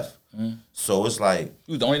immediately left. So it's like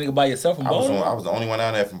You was the only nigga by yourself from I was Baltimore? the only one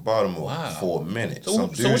down there from Baltimore Wow. for a minute. So Some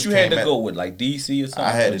what dudes you had came to at- go with, like DC or something?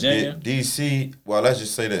 I had Virginia? to DC. Well, let's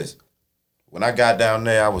just say this: when I got down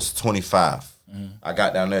there, I was 25. I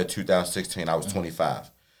got down there in 2016. I was 25.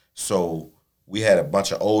 So we had a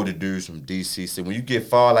bunch of older dudes from DC. So when you get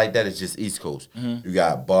far like that, it's just East Coast. You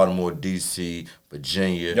got Baltimore, DC,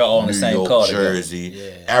 Virginia, Y'all all in New the same York, car together. Jersey,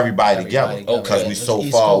 Yeah. everybody together. Everybody Because together. we It's so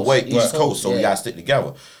East far Coast. away, Right. East Coast. So we Yeah. gotta stick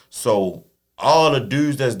together. So all the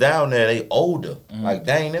dudes that's down there, they older. Like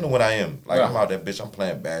they ain't into what I am. Like I'm out there, bitch. I'm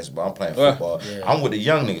playing basketball. I'm playing football. Yeah. I'm with the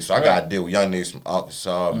young niggas, so I gotta deal with young niggas from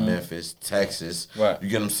Arkansas, Memphis, Texas. Right. You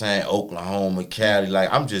get what I'm saying? Oklahoma, Cali.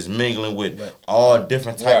 Like I'm just mingling with all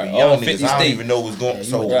different type Right. of young All niggas. 50 I don't states. even know what's going. You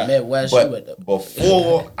So, with the Midwest, you with but the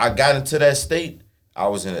before I got into that state, I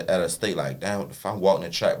was at a state like, damn, if I'm walking the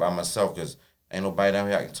track by myself, because ain't nobody down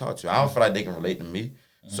here I can talk to. I don't feel like they can relate to me.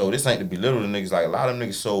 So this ain't to belittle the niggas. Like a lot of them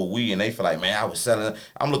niggas sold weed and they feel like, man, I was selling.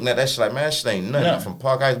 I'm looking at that shit like, man, that shit ain't nothing. No. I'm from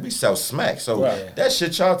Park Heights, we sell smack. So Right. that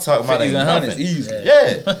shit y'all talking about 50s ain't and nothing. 100s, easy.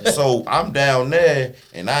 Yeah. So I'm down there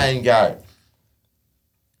and I ain't got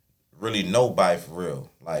really nobody for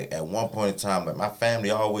real. Like at one point in time, like my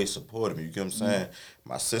family always supported me. You get what I'm saying?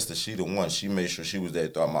 My sister, she the one. She made sure she was there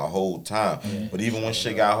throughout my whole time. But even when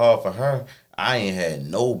shit got hard for her, I ain't had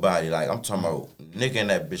nobody. Like I'm talking about nigga and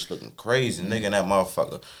that bitch looking crazy. Nigga and that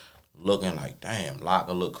motherfucker looking like, damn,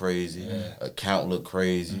 locker look crazy. Account look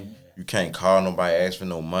crazy. You can't call nobody, ask for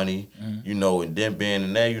no money. You know, and then being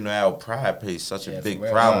in there, you know how pride plays such a big for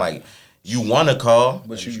real. problem. Like you wanna call,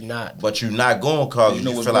 But you not. but you not going to call. You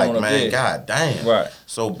know You what's feel like, going up man, there. god damn. Right.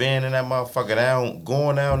 So being in that motherfucker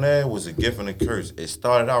going down there was a gift and a curse. It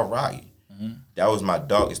started out rocky. That was my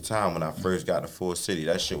darkest time when I first got to Ford City.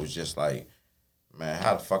 That shit was just like, man,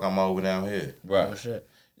 how the fuck I'm over down here? Right. Oh, shit.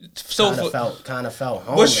 So kind of felt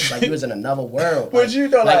homeless, like you was in another world. But like, you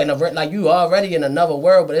know, like you already in another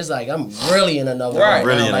world, but it's like I'm really in another world.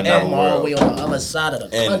 Really in another I'm world. all the way on the other side of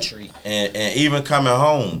the country. And even coming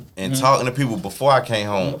home and talking to people before I came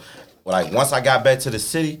home, like once I got back to the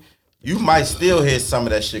city, you might still hear some of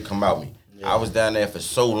that shit come out me. I was down there for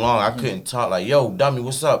so long, I couldn't talk like, yo, dummy,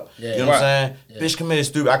 what's up? You know what I'm saying? Bitch, come here,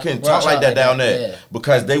 stupid. I couldn't talk like that down there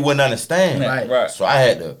because they wouldn't understand. Right. So I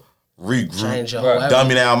had to regroup,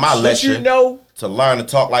 dummy down my but lecture. you know, to learn to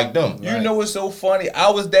talk like them. You know what's so funny? I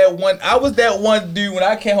was that one dude when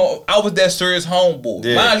I came home. I was that serious homeboy.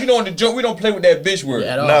 Yeah. Mind you know, in the joint we don't play with that bitch word.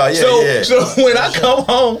 Yeah, at all. No, yeah, So when I come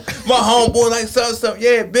home, my homeboy like something.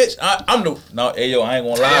 Yeah, bitch. I'm the hey yo. I ain't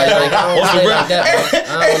gonna lie.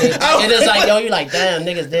 It is like yo, you like damn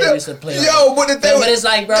niggas. They used to play. Yo, but the thing, but it's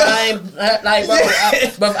like bro, I ain't like bro.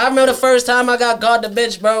 But I remember the first time I got the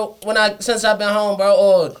bitch, bro. Since I've been home,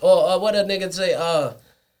 bro. Or what a nigga say,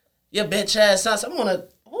 your bitch ass ass. I'm gonna.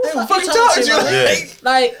 Who the fuck you talking to? Yeah.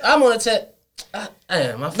 Like I'm gonna tell.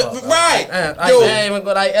 Damn, my fault. Right.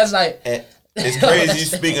 It's like. And it's crazy you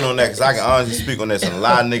speaking on that because I can honestly speak on this, and a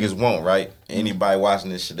lot of niggas won't. Right? Anybody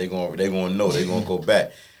watching this shit, they gonna know. They gonna go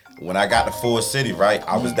back. When I got to Ford City, right,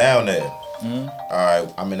 I was down there. All right,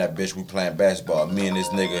 I'm in that bitch. We playing basketball. Me and this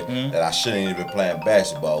nigga that I shouldn't even been playing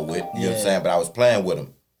basketball with. You know what I'm saying? But I was playing with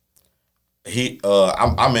him.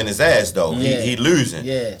 I'm in his ass though. He losing.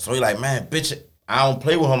 Yeah. So he like, man, bitch, I don't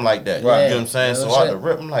play with him like that. Right. You know what I'm saying? So out the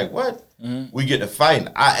rip, I'm like, what? We get to fighting.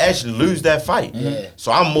 I actually lose that fight.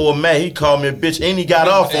 So I'm more mad. He called me a bitch and he got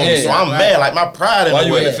off on me. So I'm mad. Like my pride in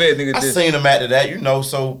the way. I seen him after that, you know.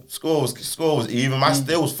 So score was even. I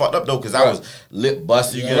still was fucked up though because I was lip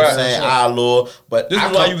busted. You know what I'm saying? I lord. But this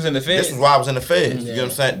is why you was in the feds. This was why I was in the feds. You know what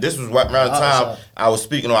I'm saying? This was around the time I was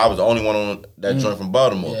speaking on. I was the only one on that joint from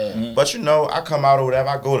Baltimore. But you know, I come out or whatever.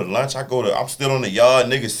 I go to lunch. I'm still on the yard.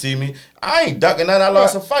 Niggas see me. I ain't ducking nothing. I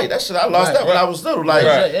lost a fight. That shit I lost that when I was little. Like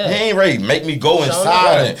he ain't ready to make me go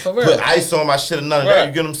inside and put ice on my shit and none of that.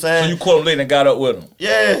 You get what I'm saying? So you called him later and got up with him.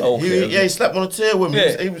 Yeah. He slept on the tail with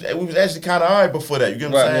me. We was actually kind of alright before that. You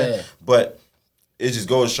get what I'm saying? But it just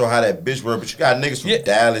goes to show how that bitch work. But you got niggas from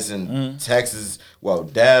Dallas and Texas. Well,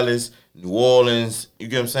 Dallas, New Orleans. You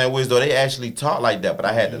get what I'm saying? Whereas though they actually talk like that, but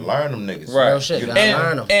I had to learn them niggas. Right. Real shit.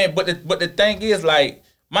 Learn them. But the thing is like.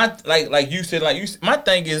 My you said my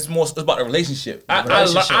thing is more it's about the relationship. I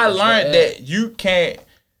learned that you can't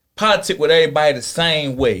politic with everybody the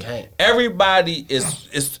same way. Everybody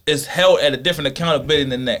is held at a different accountability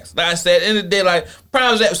than the next. Like I said, at the end of the day, like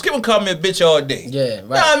prime example, Skip can call me a bitch all day. Yeah, right. You know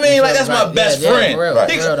what I mean? Like that's my best friend. Real, a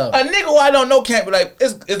nigga who I don't know can't be like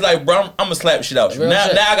it's like bro, I'm gonna slap shit out you. Now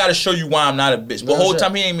I gotta show you why I'm not a bitch. But the whole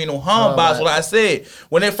time he ain't mean no harm by what I said.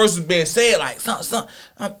 When that first was being said, like something.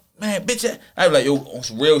 Man, bitch, I was like, yo, on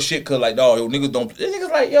some real shit, cause like, dog, yo, niggas don't.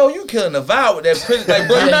 Niggas like, yo, you killing the vibe with that prison. Like,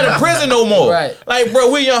 bro, you're not in prison no more. Right. Like,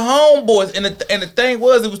 bro, we your homeboys. And the thing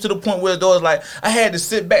was, it was to the point where it was like, I had to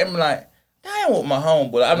sit back and be like, I ain't with my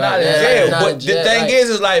homeboy. I'm not in jail. But the thing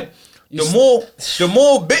is like, the more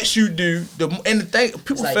bitch you do, and the thing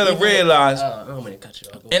people fail to realize. I don't mean to cut you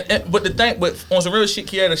off. But on some real shit,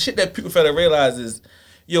 Kiara, the shit that people fail to realize is,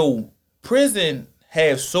 yo, prison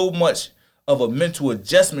has so much of a mental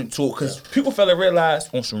adjustment to it because people fail to realize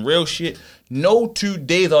on some real shit, no 2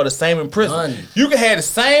 days are the same in prison. None. You can have the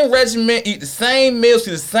same regimen, eat the same meals,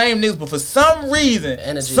 see the same niggas, but for some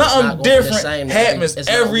reason, something different happens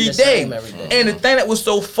every day. And the thing that was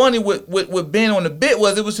so funny with being on the bit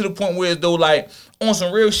was it was to the point where though like on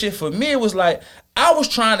some real shit for me, it was like I was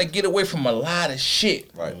trying to get away from a lot of shit.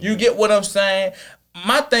 Right. You get what I'm saying?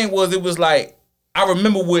 My thing was it was like I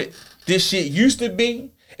remember what this shit used to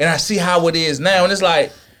be. And I see how it is now, and it's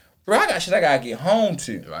like, bro, I got shit I gotta get home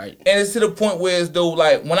to. Right. And it's to the point where it's though,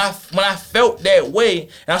 like, when I felt that way,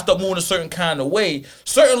 and I started moving a certain kind of way,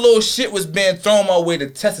 certain little shit was being thrown my way to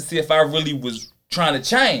test to see if I really was trying to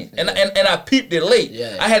change. And I peeped it late.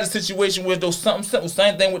 Yeah. I had a situation where though something simple,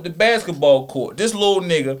 same thing with the basketball court. This little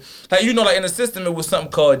nigga, like, you know, like in the system, it was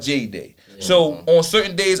something called J Day. So on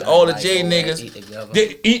certain days, all the J niggas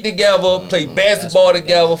eat together, play basketball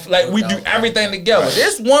together. Like we do everything together. Right.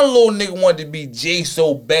 This one little nigga wanted to be J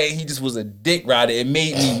so bad, he just was a dick rider. It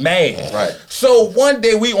made me mad. Right. So one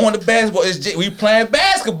day we on the basketball, it's J, we playing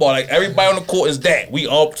basketball. Like everybody on the court is that. We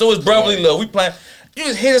all so it's brotherly love. We playing. You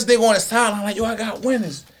just hit this nigga on the sideline like yo, I got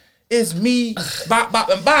winners. It's me, bop, bop,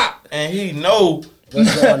 and bop. And he know.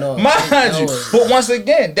 What's going on? Mind you, but once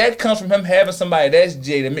again, that comes from him having somebody that's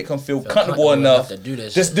Jay to make him feel comfortable enough to do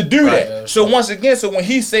this just to do that. So once again, so when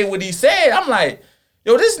he say what he said, I'm like,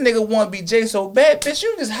 yo, this nigga want to be Jay so bad, bitch.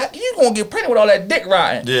 You gonna get pregnant with all that dick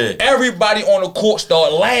riding. Yeah. Everybody on the court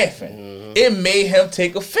start laughing. it made him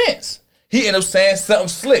take offense. He ended up saying something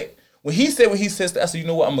slick. When he said I said, you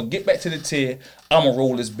know what, I'm going to get back to the tier. I'm going to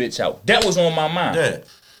roll this bitch out. That was on my mind. Yeah.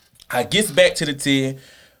 I gets back to the tier.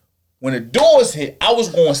 When the doors hit, I was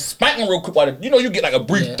going to spank him real quick. While you get like a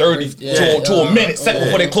brief 30 to a minute second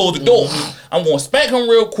before they close the door. I'm going to spank him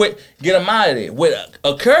real quick, get him out of there. What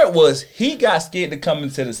occurred was he got scared to come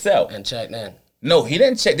into the cell. And check in. No, he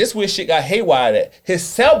didn't check. This is where shit got haywire at. His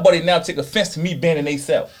cell buddy now took offense to me being in a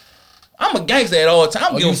cell. I'm a gangster at all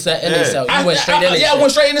times. You sat in the cell. You went straight in the cell. I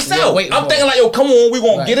went straight in the cell. I'm thinking like, yo, come on, we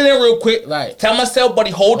gonna get it in real quick. Right. Tell my cell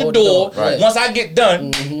buddy, hold the door. Right. Once I get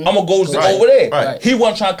done, I'm gonna go over there. Right. He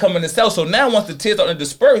wasn't trying to come in the cell. So now once the tears started to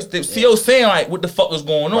disperse, the CO saying like, what the fuck is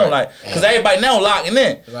going on? Like, cause everybody now locking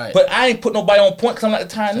in. Right. But I ain't put nobody on point cause I'm not the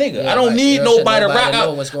time nigga. I don't need nobody to rock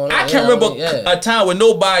out. I can't remember a time when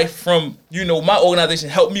nobody from my organization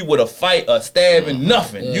helped me with a fight, a stab, and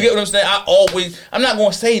nothing. You get what I'm saying? I'm not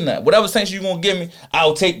gonna say nothing. Whatever sanction you gonna give me,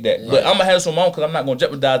 I'll take that. But I'm gonna handle some on because I'm not gonna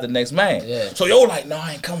jeopardize the next man. So yo like, no,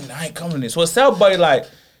 I ain't coming in. So it's somebody like,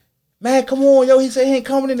 man, come on, yo. He said he ain't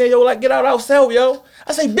coming in there, yo. Like, get out our cell, yo.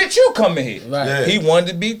 I say, bitch, you come in here. Right. Yeah. He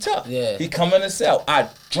wanted to be tough. Yeah. He come in the cell. I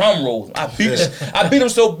drum roll him. I beat him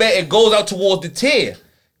so bad it goes out towards the tier.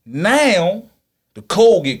 Now, the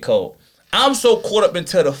cold get cold. I'm so caught up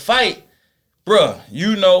into the fight. Bruh,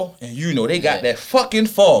 they got that fucking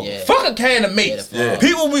fog. Yeah. Fuck a can of meat. Yeah.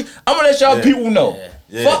 People I'm gonna let y'all people know.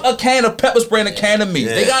 Yeah. Fuck a can of pepper spray and a can of meat.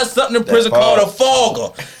 Yeah. They got something in prison called a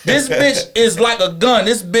fogger. This bitch is like a gun.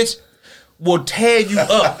 This bitch will tear you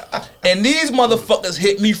up. And these motherfuckers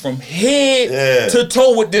hit me from head to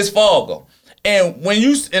toe with this fogger. And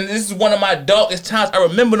this is one of my darkest times. I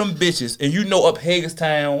remember them bitches, and up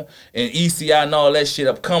Hagerstown and ECI and all that shit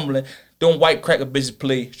up Cumberland. Them white cracker bitches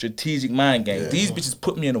play strategic mind games. These bitches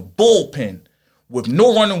put me in a bullpen with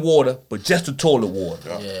no running water, but just the toilet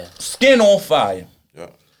water. Yeah. Skin on fire.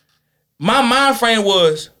 Yeah. My mind frame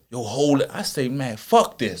was, yo, hold it. I say, man,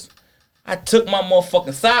 fuck this. I took my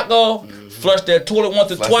motherfucking sock off, flushed that toilet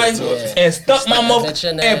once or twice, and stuck my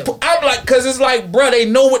motherfucking. I'm like, cause it's like, bro, they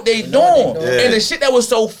know what they doing. And the shit that was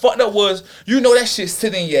so fucked up was, that shit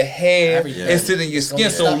sit in your hair and sit in your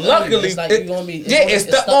skin. So luckily, it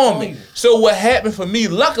stuck on me. So what happened for me,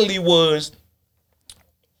 luckily, was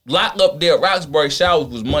lock up there at Roxbury Showers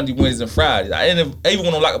was Monday, Wednesday, and Friday. I even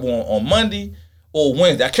went on lock up on Monday or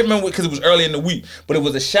Wednesday. I can't remember because it was early in the week, but it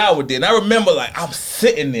was a shower day. And I remember like I'm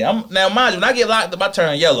sitting there. Now mind you, when I get locked up, I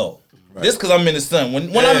turn yellow. Right. This because I'm in the sun. When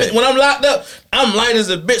I'm locked up, I'm light as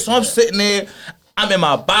a bitch. So I'm sitting there. I'm in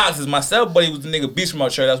my boxes. My cell buddy was the nigga Beast from our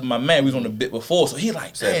church. That's my man. We was on the bit before. So he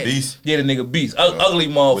like, that Beast? Yeah, the nigga Beast. Ugly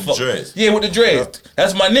motherfucker. With the dreads. Yeah, with the dreads. Yeah.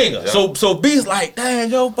 That's my nigga. Yeah. So Beast like,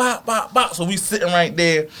 damn, yo, bop, bop, bop. So we sitting right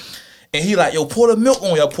there. And he like, yo, pour the milk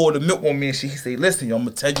on. Y'all pour the milk on me. And he say, listen, yo, I'm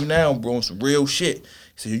going to tell you now, bro, some real shit. He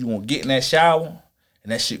said, you going to get in that shower,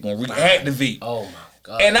 and that shit going to reactivate. Oh, my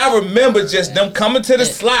God. And I remember just them coming to the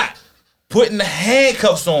slot, putting the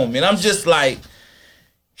handcuffs on me. And I'm just like,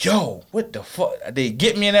 yo, what the fuck? They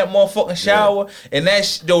get me in that motherfucking shower. And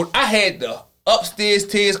I had the upstairs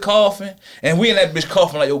tears coughing, and we in that bitch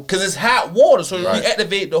coughing like, yo, because it's hot water, so we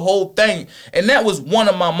activate the whole thing. And that was one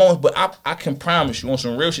of my moments, but I can promise you, on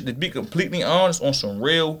some real shit, to be completely honest, on some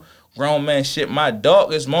real grown man shit, my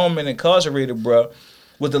darkest moment incarcerated, bro,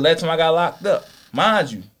 was the last time I got locked up.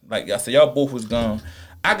 Mind you, like I said, y'all both was gone.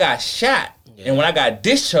 I got shot, and when I got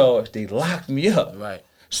discharged, they locked me up. Right.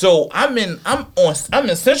 So I'm in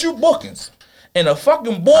Central Bookings in a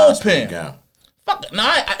fucking bullpen. Fuck. No,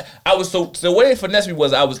 I was so the way they finessed me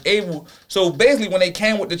was I was able. So basically, when they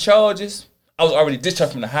came with the charges, I was already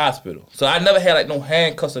discharged from the hospital. So I never had like no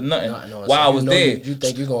handcuffs or nothing while I was there. You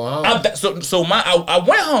think you going home? I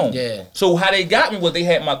went home. Yeah. So how they got me was they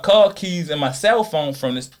had my car keys and my cell phone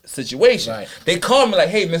from this situation. Right. They called me like,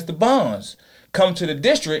 hey, Mr. Bonds, come to the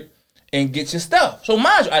district and get your stuff. So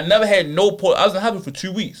mind you, I never had no police. I was in the hospital for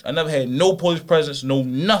 2 weeks. I never had no police presence, no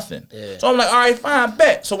nothing. Yeah. So I'm like, all right, fine,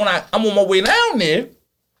 bet. So when I'm on my way down there,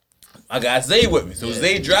 I got Zay with me. So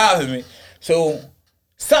Zay driving me. So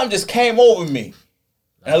something just came over me.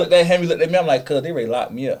 And I looked at him, he looked at me, I'm like, cuz, they ready to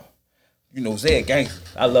lock me up. Zay a gangster.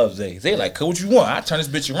 I love Zay. Zay like, cuz, what you want? I turn this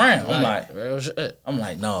bitch around. I'm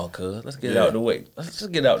like, no, cuz, let's get it out the way. Let's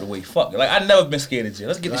just get it out the way. Fuck it. Like, I never been scared of jail.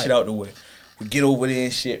 Let's get this shit out the way. We get over there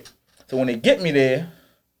and shit. So when they get me there,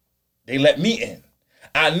 they let me in.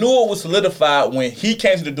 I knew it was solidified when he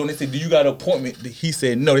came to the door and they said, do you got an appointment? He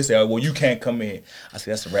said, no. They said, oh, well, you can't come in. I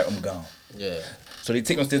said, that's a wrap, I'm gone. Yeah. So they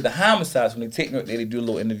take me to the homicide. So when they take me up there, they do a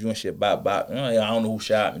little interview and shit. Bop. I don't know who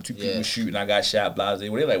shot me. 2 people shooting. I got shot. Blah.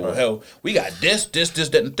 They're like, well, hell, we got this,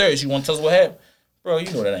 that, and the third. You want to tell us what happened? bro,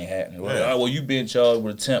 you know that ain't happening. Well, well, you been charged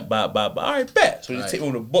with attempt by. All right, bet. So you take me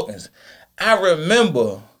on the bookings. I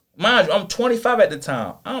remember, mind you, I'm 25 at the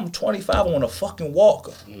time. I'm 25 on a fucking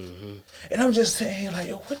walker. Mm-hmm. And I'm just saying, like,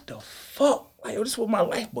 yo, what the fuck? Like, yo, this is what my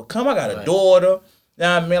life become. I got a daughter. You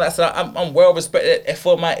know what I mean? Like I said, I'm well respected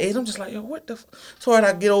for my age. I'm just like, yo, what the fuck? So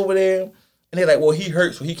I get over there, and they're like, well, he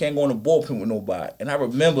hurt, so he can't go on the bullpen with nobody. And I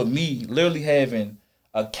remember me literally having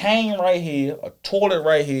a cane right here, a toilet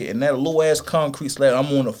right here, and that little ass concrete slab.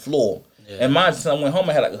 I'm on the floor. Yeah. And my son went home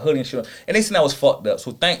and had like a hoodie and shit on. And they said I was fucked up.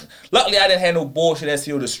 So luckily I didn't have no bullshit that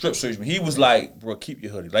CEO the strip search me. He was like, bro, keep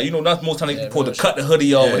your hoodie. Like, you know, not most times they supposed to cut the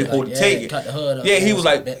hoodie off or they supposed to take it. Cut the hood up. Yeah, he was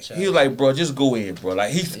like, bro, just go ahead, bro.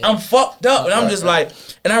 Like I'm fucked up. And I'm just like,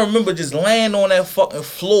 and I remember just laying on that fucking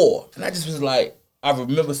floor. And I just was like, I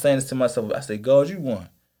remember saying this to myself. I said, God, you won.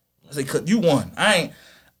 I said, cause you won.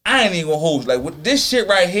 I ain't even gonna hold you. Like, with this shit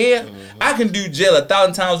right here, I can do jail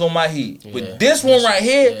 1,000 times on my head. Yeah. With this one right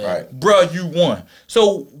here, bro, you won.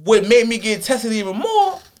 So what made me get tested even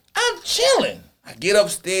more, I'm chilling. I get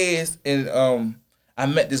upstairs and I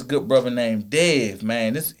met this good brother named Dev,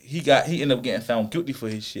 man. He ended up getting found guilty for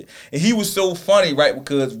his shit. And he was so funny, right?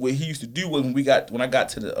 Because what he used to do was when I got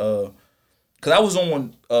to the cause I was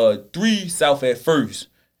on 3 South at first.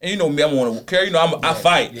 And you know me, I'm on a carry, you know, I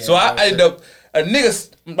fight. Yeah, so I ended up a nigga,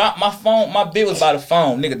 my bed was by the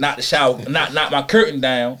phone. Nigga knocked the shower, knocked my curtain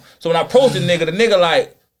down. So when I approached the nigga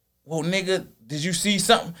like, well, nigga, did you see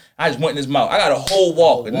something? I just went in his mouth. I got a whole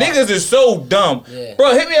walk. The niggas is so dumb. Yeah.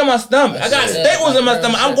 Bro, hit me in my stomach. I got staples in my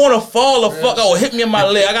stomach. I'm going to fall the fuck out. Hit me in my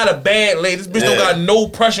leg. I got a bad leg. This bitch don't got no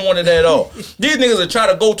pressure on it at all. These niggas are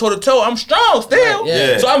trying to go toe to toe. I'm strong still.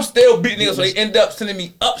 Yeah. So I'm still beating niggas. So they end up sending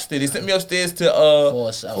me upstairs. They sent me upstairs to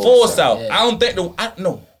 4 South. Yeah. I don't think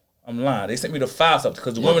no. I'm lying. They sent me to 5 South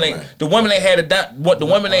because the women ain't had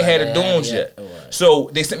the dorms yet.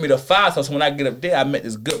 So they sent me to 5 South. So when I get up there, I met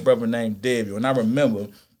this good brother named Davey, and I remember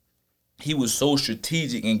he was so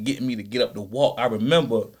strategic in getting me to get up to walk. I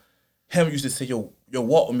remember him used to say, "Yo,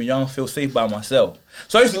 walk with me. Y'all don't feel safe by myself."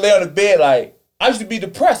 So I used to lay on the bed like I used to be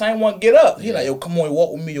depressed. I didn't want to get up. He like, "Yo, come on, you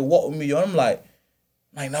walk with me. You walk with me." Yo, I'm like,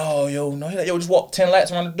 no. He like, yo, just walk 10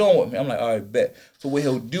 laps around the dorm with me. I'm like, all right, bet. So what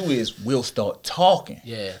he'll do is we'll start talking.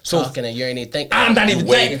 Yeah, so talking and you ain't even thinking. I'm not even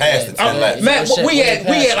thinking. Past the 10 laps. Man, we had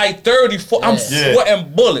like 30, 40. I'm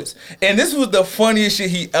sweating bullets. And this was the funniest shit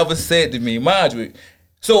he ever said to me, mind you.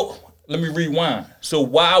 So let me rewind. So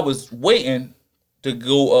while I was waiting to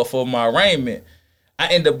go for my arraignment, I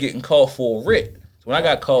ended up getting called for a writ. So when I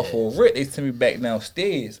got called for a writ, they sent me back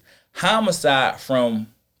downstairs. Homicide from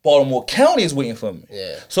Baltimore County is waiting for me.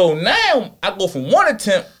 Yeah. So now I go from 1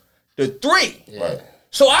 attempt to 3. Yeah. Right.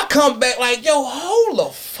 So I come back like, yo, hold the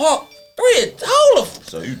fuck. 3, hold the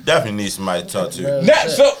So you definitely need somebody to talk to.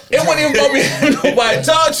 So it wasn't even gonna be nobody to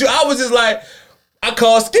talk to. I was just like, I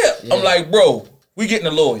called Skip. Yeah. I'm like, bro, we getting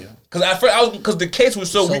a lawyer. Cause the case was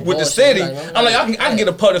so weak with the city. I'm like, I can get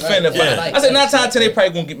a public defender. I said 9 times out of 10 they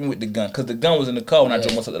probably gonna get me with the gun, cause the gun was in the car when I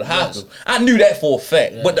drove myself to the hospital. I knew that for a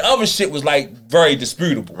fact, but the other shit was like very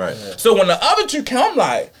disputable. Right. So when the other 2 come, I'm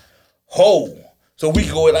like, so we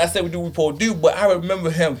go, like I said, we do what we supposed to do. But I remember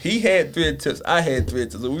him. He had 3 attempts. I had 3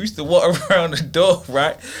 attempts. So we used to walk around the door,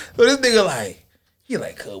 right? So this nigga like. He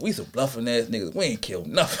like, cuz, we some bluffing ass niggas. We ain't killed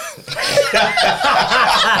nothing. Hey,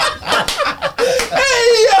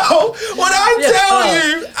 yo, when I tell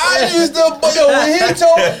you, I used to, when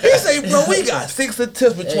he say, bro, we got 6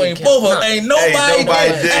 attempts between both of us. Ain't nobody,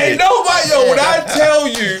 yo, when I tell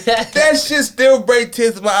you, that shit still break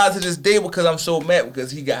tears in my eyes to this day because I'm so mad because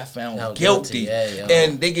he got found guilty.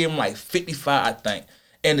 And they gave him like 55, I think.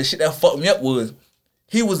 And the shit that fucked me up was,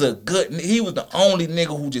 he was the only nigga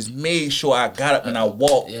who just made sure I got up and I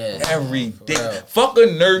walked every day. Bro. Fuck a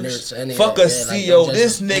nurse, fuck a CEO. Like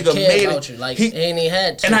this nigga made it. Like, and he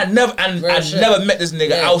had to. And I never met this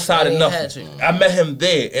nigga outside of nothing. I met him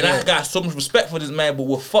there. And I got so much respect for this man. But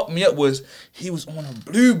what fucked me up was he was on a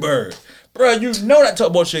Bluebird. Bro, you know that talk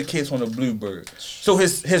about your kids on a Bluebird. So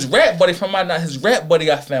his rap buddy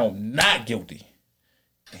got found not guilty.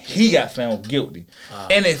 He got found guilty,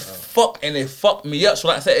 and it fucked me up. So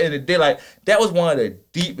like I said, in the day, like that was one of the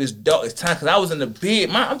deepest, darkest times because I was in the bed.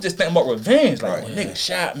 I'm just thinking about revenge. Like, nigga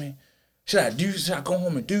shot me. Should I go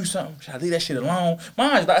home and do something? Should I leave that shit alone?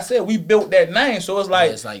 Mind, like I said, we built that name, so it's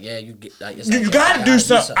like you gotta do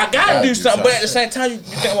something. I gotta do something, but at the same time, you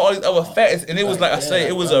think about all these other factors, and it was like I say,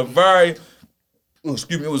 it was a very,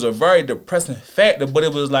 it was a very depressing factor, but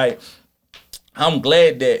it was like. I'm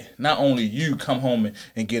glad that not only you come home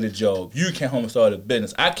and get a job, you came home and started a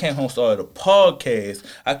business. I came home and started a podcast.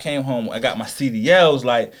 I came home, I got my CDLs.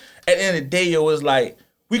 Like, at the end of the day, yo, it's like,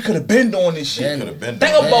 We could have been doing this shit. Think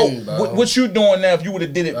about what you doing now if you would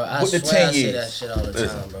have did it with the 10 years. I say that shit all the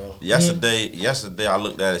time, bro. Yesterday I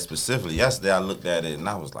looked at it specifically. Yesterday I looked at it and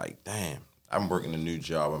I was like, damn. I'm working a new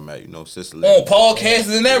job. I'm at, Sister on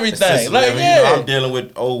podcasts and everything. Like, I'm dealing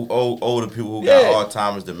with older people who got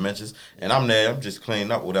Alzheimer's, dementias, and I'm there. I'm just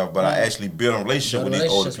cleaning up, whatever. But I actually build a relationship with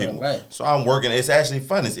these older people. Right. So I'm working. It's actually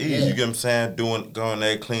fun. It's easy. You get what I'm saying? Going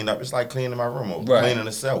there, clean up. It's like cleaning my room or cleaning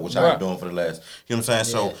the cell, which I've been doing for the last. You know what I'm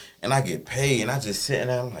saying? So, and I get paid, and I just sitting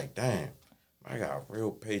there. I'm like, damn. I got a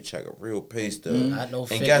real paycheck, a real pay stub.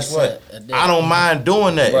 And guess what? I don't mind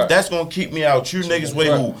doing that. If that's gonna keep me out, you niggas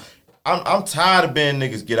who. I'm tired of being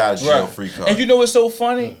niggas get out of jail free card. And you know what's so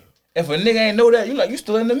funny? If a nigga ain't know that, you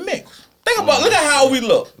still in the mix. Think about look at how we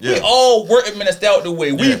look. Yeah. We all work administered out the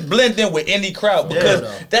way. We blend in with any crowd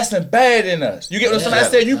because that's embedded in us. You get what I'm saying? I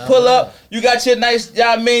said you pull up, you got your nice,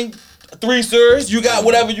 three sirs, you got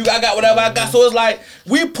whatever I got whatever I got. So it's like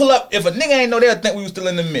we pull up. If a nigga ain't know, they'll think we was still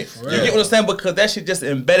in the mix. Right. You get what I'm saying? Because that shit just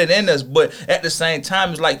embedded in us. But at the same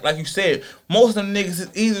time, it's like you said, most of them niggas is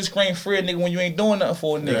easy to scream free a nigga when you ain't doing nothing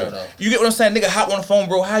for a nigga. Yeah, you get what I'm saying? Nigga hop on the phone,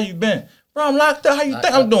 bro. How you been? Bro, I'm locked up. How you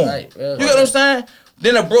think I'm doing? Right. You get what I'm saying?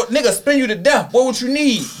 Then a bro nigga spin you to death. Boy, what you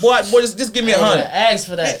need? Boy, just give me 100. Ask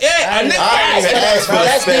for that. Yeah, I nigga ask for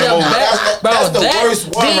that. That's the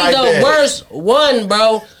worst one right there. The worst one,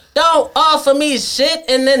 bro. Don't offer me shit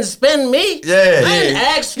and then spend me. Yeah. I didn't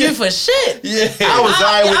ask you for shit. Yeah.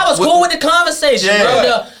 I was cool with the conversation,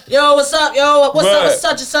 bro. Yo, what's up? Yo, what's up with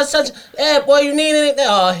such and such? Hey, boy, you need anything?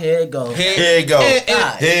 Oh, here it go. Here it go. Here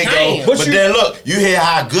it go. But then look, you hear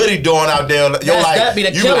how good he doing out there. You're like, that be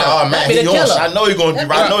the killer. Oh man, I know he gonna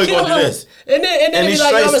do. I know he gonna do this. And then he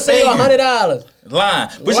like, I'm gonna say $100. Lying.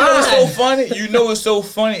 But you know what's so funny? You know what's so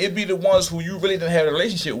funny? It be the ones who you really didn't have a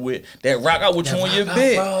relationship with that rock out with you on your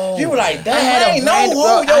bed. You were like, damn,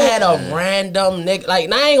 I had a random nigga.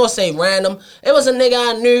 Like, I ain't gonna say random. It was a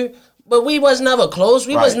nigga I knew, but we was never close.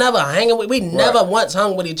 We was never hanging with. We never once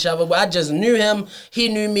hung with each other. But I just knew him. He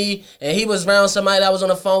knew me, and he was around somebody that was on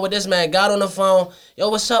the phone with this man. Got on the phone. Yo,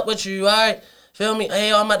 what's up with you? All right. Feel me?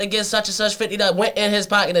 Hey, I'm about to get such and such $50. Went in his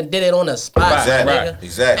pocket and did it on the spot.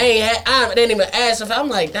 Exactly. I didn't even ask him. I'm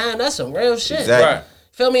like, damn, that's some real shit. Exactly.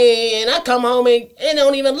 Feel me? And I come home and it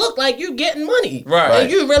don't even look like you getting money. Right. And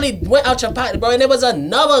you really went out your pocket, bro. And there was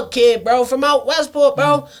another kid, bro, from out Westport,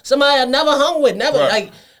 bro. Somebody I never hung with.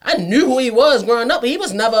 Like, I knew who he was growing up, but he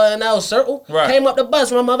was never in our circle. Right. Came up the bus.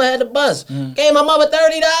 My mother had the bus. Gave my mother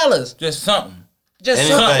 $30. Just something. Just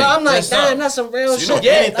something. I'm like, damn, that's some real shit.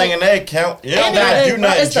 Anything in that count. You don't gotta do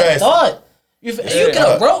nothing drastic. It's the thought. You could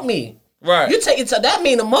have wrote me. Right. You take it to that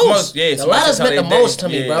mean the most. The letters meant the most to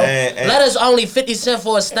me, bro. Letters only 50 cents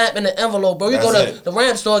for a stamp in the envelope, bro. You go to the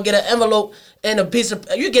ramp store, get an envelope and a piece of.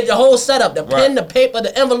 You get the whole setup: the pen, the paper,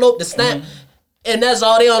 the envelope, the stamp, and that's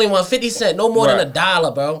all. They only want 50 cents, no more than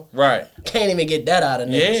 $1, bro. Right. Can't even get that out of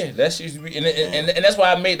niggas. Yeah, that's usually, and that's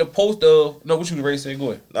why I made the post of what you ready to say.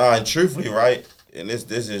 Go ahead. Nah, and truthfully, right. And this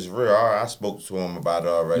is real. I spoke to him about it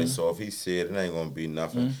already. So if he said it ain't gonna be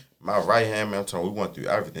nothing. My right hand man, I'm telling you, we went through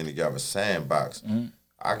everything together. Sandbox.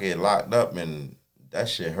 I get locked up and that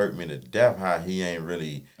shit hurt me to death. How he ain't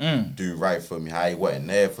really do right for me. How he wasn't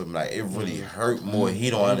there for me. Like it really hurt more. He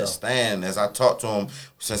don't understand. As I talked to him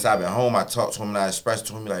since I've been home, I talked to him and I expressed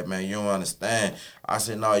to him like, man, you don't understand. I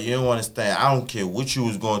said, no, you don't understand. I don't care what you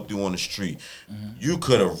was going through on the street. You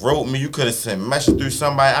could have wrote me. You could have sent message through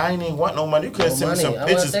somebody. I ain't even want no money. You could have sent me some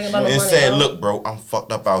pictures and said, look, bro, I'm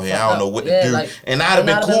fucked up out here. I don't know what to do. Like, and I'd have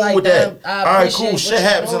been cool with that. All right, cool. Shit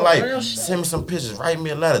happens in life. Send me some pictures. Write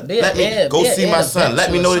me a letter. Let me go see my son.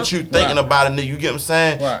 Let me know that you thinking about it, nigga. You get what I'm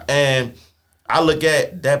saying? Right. And I look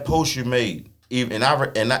at that post you made, and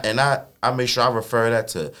I make sure I refer that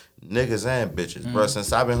to niggas and bitches, bro.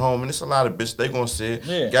 Since I've been home, and it's a lot of bitches, they gonna say it.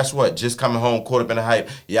 Yeah. Guess what? Just coming home, caught up in the hype.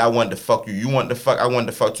 Yeah, I wanted to fuck you. You wanted to fuck. I wanted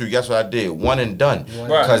to fuck you. Guess what I did? One and done.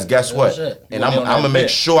 Because guess what? And I'm gonna make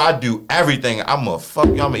sure I do everything. I'm gonna fuck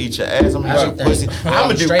you. I'm gonna eat your ass. I'm gonna eat your pussy. I'm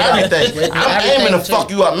gonna do everything. I'm aiming to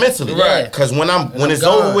fuck you up mentally. Right. Because when it's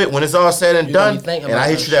over with, when it's all said and done, and I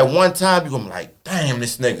hit you that one time, you gonna be like, damn,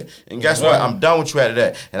 this nigga. And guess what? I'm done with you after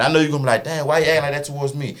that. And I know you gonna be like, damn, why you acting like that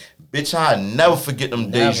towards me? Bitch, I'll never forget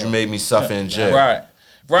them days you made me suffer in jail. Right.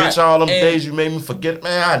 Bitch, all them days you made me forget,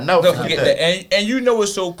 man, I'll never forget that. And you know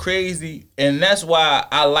what's so crazy? And that's why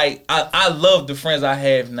I love the friends I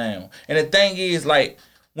have now. And the thing is, like,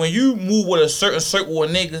 when you move with a certain circle of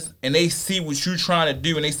niggas and they see what you trying to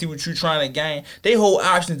do and they see what you trying to gain, they hold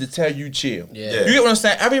options to tell you chill. Yeah. You get what I'm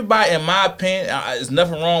saying? Everybody, in my opinion, there's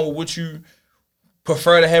nothing wrong with what you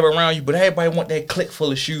prefer to have around you, but everybody want that clique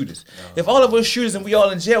full of shooters. If all of us shooters and we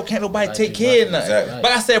all in jail, can't nobody take care of nothing. Exactly.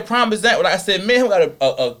 But I said, prime example, like I said, man, who got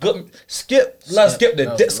a good Skip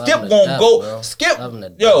won't go. Skip,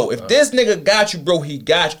 yo, if this nigga got you, bro, he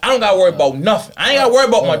got you. I don't gotta worry about nothing. I ain't gotta worry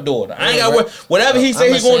about my daughter. I ain't gotta worry. Whatever he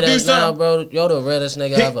say he gonna do something. Bro, you're the realest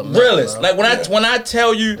nigga I ever met. Realest. Like when I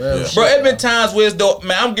tell you, bro, it been times where it's though,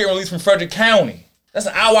 man, I'm getting released from Frederick County. That's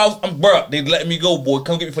an hour. Bro, they letting me go, boy.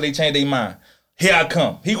 Come get me before they change their mind. Here I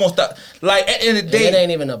come. He gonna stop. Like at the end of the day, it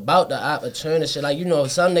ain't even about the opportunist shit. Like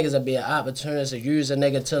some niggas will be an opportunist or use a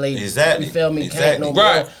nigga till they, you feel me, can't no more.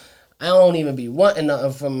 I don't even be wanting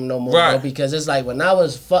nothing from him no more, bro. Because it's like when I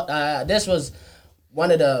was this was one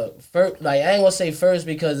of the first. Like I ain't gonna say first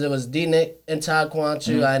because it was D-Nick and Taquan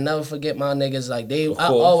too. I never forget my niggas. Like I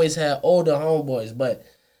always had older homeboys, but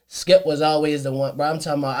Skip was always the one. Bro, I'm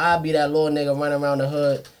talking about I be that little nigga running around the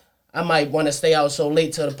hood. I might want to stay out so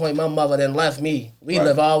late to the point my mother then left me. We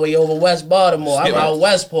live all the way over West Baltimore. I'm out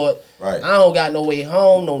Westport. I don't got no way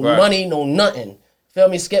home, no money, no nothing. Feel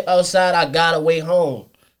me? Skip outside, I got a way home.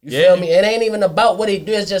 You feel me? It ain't even about what he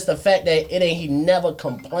do. It's just the fact that he never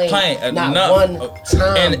complained. Not one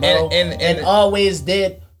time, bro. And always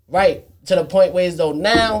did right to the point where though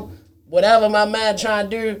now, whatever my man trying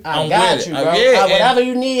to do, I got you, bro. Whatever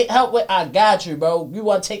you need help with, I got you, bro. You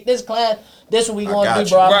want to take this class? This what we gonna do,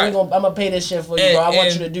 bro. I'm gonna pay this shit for you, bro. I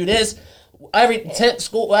want you to do this.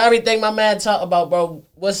 Everything my man talk about, bro.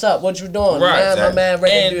 What's up? What you doing? My man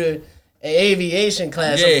ready to do an aviation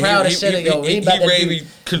class. I'm proud of shit. He ready to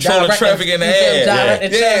control traffic in the air.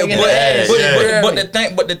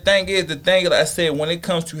 But the thing is, like I said, when it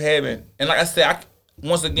comes to having, and like I said,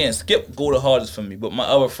 once again, Skip go the hardest for me, but my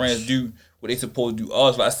other friends do what they supposed to do.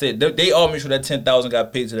 Also, like I said, they all make sure that $10,000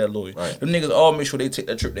 got paid to that lawyer. Them niggas all make sure they take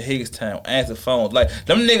that trip to Hagerstown, answer phones. Like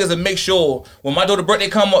them niggas will make sure when my daughter's birthday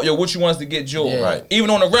come up, yo, what you want us to get Joe? Even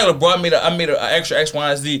on the regular, bro, I made an extra X, Y,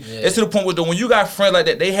 and Z. It's to the point where when you got friends like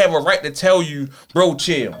that, they have a right to tell you, bro,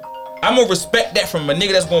 chill. I'm gonna respect that from a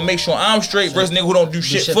nigga that's gonna make sure I'm straight versus nigga who don't do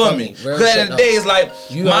shit for me. Cause at the end of the day, it's like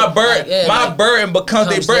my burden becomes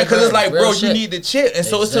their burden. Cause it's like, bro, you need to chill. And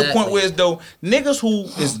so it's to the point where it's though niggas who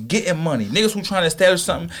is getting money, niggas who trying to establish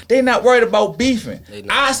something, they not worried about beefing.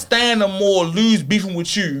 I stand to more lose beefing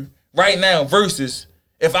with you right now versus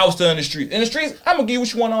if I was still in the streets. In the streets, I'm gonna give you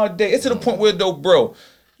what you want all day. It's to the point where though, bro,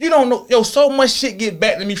 you don't know, yo, so much shit get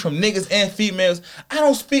back to me from niggas and females. I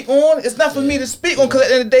don't speak on. It's not for me to speak on, because at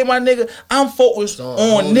the end of the day, my nigga, I'm focused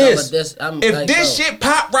on this. If this shit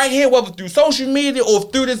pop right here, whether through social media or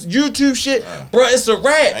through this YouTube shit, bro, it's a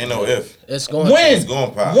wrap. Ain't no if. It's going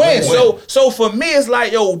pop. When? So for me, it's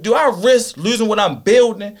like, yo, do I risk losing what I'm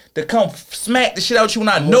building to come smack the shit out you when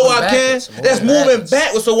I know I can? That's moving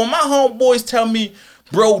backwards. So when my homeboys tell me,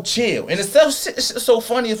 bro, chill. And it's so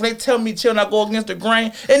funny is when they tell me chill and I go against the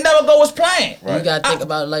grain, it never go as planned. You gotta think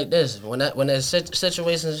about it like this. When there's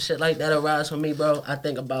situations and shit like that arise for me, bro, I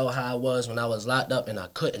think about how I was when I was locked up and I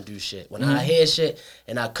couldn't do shit. When I hear shit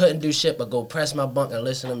and I couldn't do shit but go press my bunk and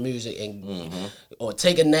listen to music and or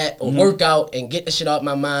take a nap or work out and get the shit out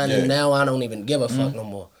my mind, and now I don't even give a fuck no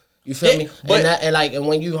more. You feel me? And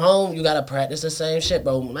when you home, you gotta practice the same shit,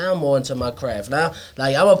 bro. Now I'm more into my craft. Now,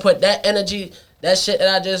 like I'm gonna put that energy, that shit that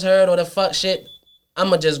I just heard or the fuck shit, I'm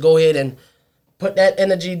gonna just go ahead and put that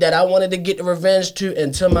energy that I wanted to get the revenge to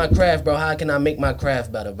into my craft, bro. How can I make my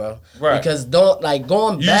craft better, bro? Because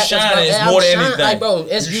going back, shining is more than anything. Like, bro,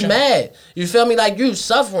 you mad. You feel me? Like you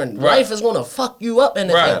suffering. Life is gonna fuck you up in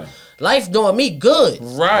the thing. Life doing me good.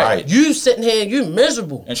 You sitting here, you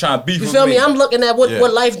miserable. And trying to beef with me. You feel me? I'm looking at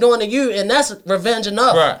what life doing to you, and that's revenge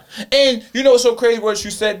enough. And you know what's so crazy what you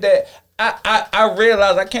said that I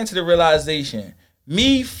realized, I came to the realization,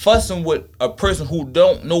 me fussing with a person who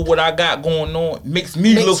don't know what I got going on makes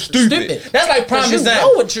me look stupid. That's like prime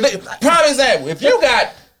example. Prime example. If you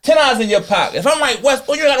got $10 in your pocket, if I'm like, West,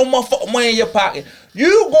 you got no motherfucking money in your pocket,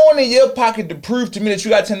 you going in your pocket to prove to me that you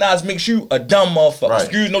got $10 makes you a dumb motherfucker.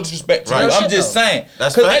 Excuse no disrespect to you. I'm just saying.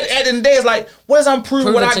 Because at the end of the day, it's like, what is I'm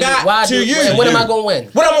proving what I got to you? When am I going to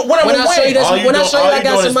win? When am I going to win? When I show you I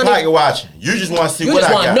got some money. Pocket watching. You just want to see what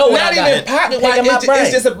I got. Not even pocket watching.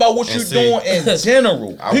 It's just about what you're doing in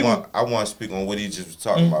general. I want to speak on what he just was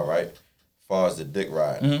talking about, right? As far as the dick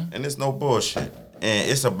ride. And it's no bullshit. And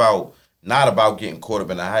it's about... not about getting caught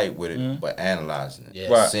up in the hype with it, but analyzing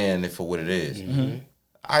it, seeing it for what it is.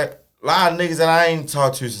 A lot of niggas that I ain't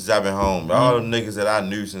talked to since I've been home. All them niggas that I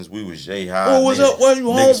knew since we was J-High. Oh, what's up? Where you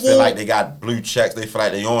home, niggas feel boy? like they got blue checks. They feel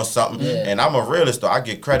like they on something. Yeah. And I'm a realist, though. I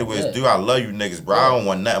get credit where it's due. I love you niggas, bro. I don't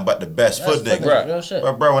want nothing but the best for niggas. Right. Real shit.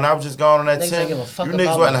 But, bro, when I was just going on that Niggas team, ain't you give a fuck niggas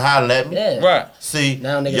about wasn't me. hollering at me. Yeah. Right. See,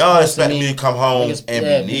 Now niggas y'all posting expect me to come home niggas- and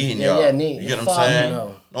yeah, be needing yeah, y'all. yeah, need- You get what fuck I'm saying?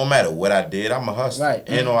 no. No matter what I did, I'm a hustler. Right.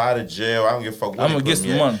 In or out of jail, I don't give a fuck what I'ma they get put some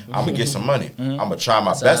me in. money. I'm gonna get some money. I'm gonna try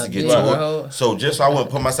my That's best how to I get be, to bro. it. So just so I wouldn't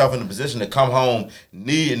put myself in the position to come home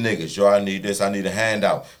needing niggas. Yo, I need this. I need a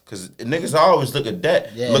handout. Cause niggas always look at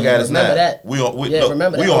that. Yeah, look at us remember now. that. We on. We, Yeah, look,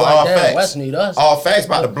 remember we that. on Like, all damn, facts. West need us. All facts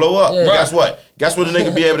about to blow up. Yeah. Guess what? Guess what a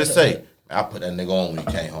nigga be able to say? I put that nigga on when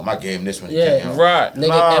he came home. I gave him this when he came home. Right. Nigga,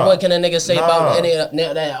 Nah. and what can a nigga say Nah. about any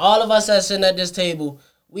that all of us that sitting at this table,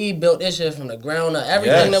 we built this shit from the ground up.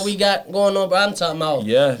 Everything Yes. that we got going on, bro, I'm talking about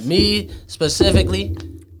Yes. me specifically.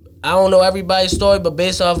 I don't know everybody's story, but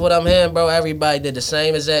based off what I'm hearing, bro, everybody did the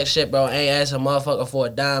same exact shit, bro. Ain't asked a motherfucker for a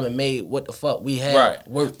dime and made what the fuck we had. Right.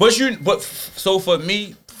 work. So for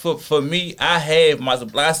me, for me, I had my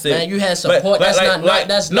supply. I said, Man, you had support. That's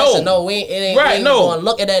that's no. no. We ain't Right, we ain't no. going to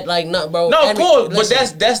look at that like nothing, bro. No, of course, but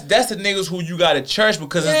listen, that's the niggas who you got to church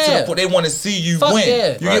because it's to Yeah. the point they want to see you Fuck win.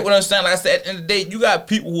 yeah. You Right. get what I'm saying? Like I said, at the end of the day, you got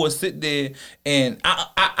people who will sit there and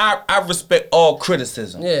I respect all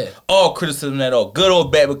criticism. Yeah. All criticism at all, good or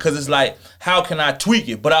bad, because it's like, how can I tweak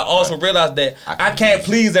it? But I also realize that I can't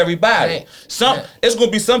please everybody. Right. Some it's gonna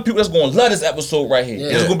be some people that's gonna love this episode right here. Yeah.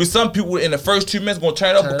 There's gonna be some people in the first 2 minutes gonna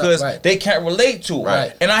turn it up Turn it up, because right. they can't relate to it.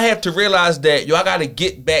 Right. And I have to realize that I gotta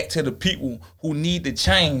get back to the people who need to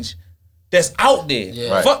change that's out there. Yeah.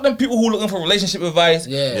 Right. Fuck them people who looking for relationship advice.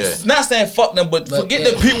 Yeah. It's not saying fuck them, but forget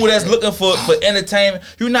yeah. the people that's looking for entertainment.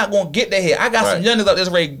 You're not gonna get that here. I got some Right. young niggas out there that's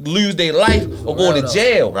ready to lose their life or go Real to though.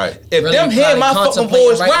 jail. Right. If Really them hearing my probably fucking contemplating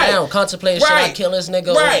voice, right right now, contemplating, should I kill this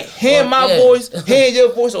nigga? Right. Hearing my yeah. voice, hearing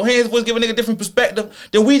your voice, or hearing his voice, give a nigga a different perspective,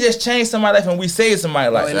 then we just change somebody's life and we save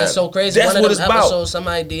somebody's life. And that's so crazy. That's One what of them it's about. episodes,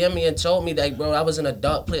 somebody DM me and told me that, bro, I was in a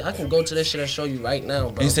dark place. I can go to this shit and show you right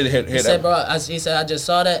now, bro. He said, He said, bro, he said, I just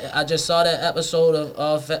saw that episode of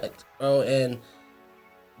All Facts, bro, and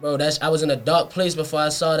bro, I was in a dark place before I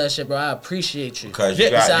saw that shit, bro. I appreciate you. Because Yeah,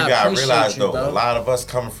 you got I to appreciate realize you, though, bro. a lot of us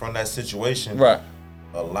coming from that situation, Right.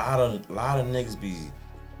 a lot of niggas be,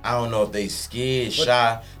 I don't know if they scared,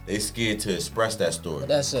 shy, they scared to express that story.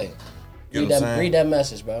 That's it. You know what I'm saying? Read that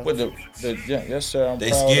message, bro. But yes, sir. I'm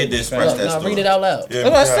They proud scared of to you, express fam. that No, story. read it out loud. Yeah, That's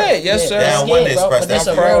what I right. said. Yes, Yeah, sir. Down I'm one scared, bro, express but that this a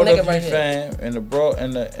I'm story. real proud of nigga you, right here. fam.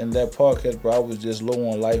 And in that podcast, bro, I was just low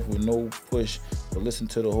on life with no push, but listen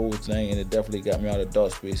to the whole thing, and it definitely got me out of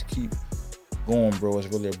dark space. Keep going, bro. It's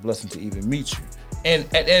really a blessing to even meet you. And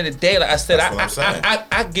at the end of the day, like I said, That's what I'm saying.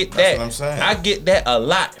 I get That's that. what I'm saying. I get that a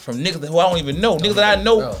lot from niggas who I don't even know. Niggas that I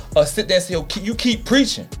know Bro. sit there and say, "Yo, you keep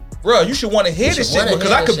preaching." Bro, you should want to hear You this should shit wanna because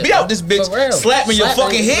hear I this could shit, be out bro. this bitch For real. slapping your Slapping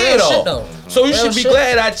fucking real head shit, off. though. So you Real should be shit.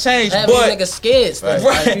 glad I changed. Have But these niggas scared. Stuff.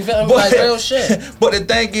 Right. Like, you feel me? Like real shit. But the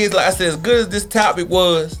thing is, like I said, as good as this topic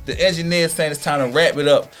was, the engineer saying it's time to wrap it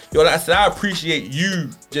up. Yo, like I said, I appreciate you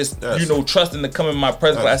just, Yes. trusting to come in my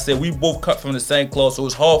presence. Yes. Like I said, we both cut from the same cloth, so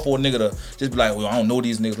it's hard for a nigga to just be like, well, I don't know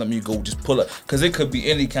these niggas, let me go just pull up. Because it could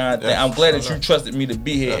be any kind of thing. Yes, I'm glad that sure you trusted me to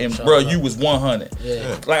be here. Yeah, And, sure bro, enough. you was 100.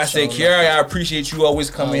 Yeah. Like I said, Sure Kiara, I appreciate you always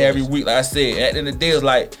coming here every week. Like I said, at the end of the day, it's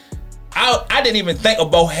like, I didn't even think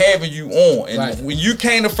about having you on. And Right. when you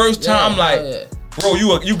came the first time, I'm like, yeah. bro,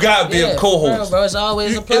 you gotta be a co-host. Bro, it's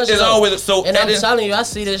always a You- pleasure. it's though. always- so- and I'm and then- telling you, I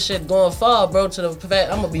see this shit going far, bro. To the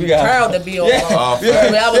fact, I'm gonna be We got- proud to be on. Yeah.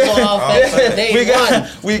 I was on all facts from day We got- one.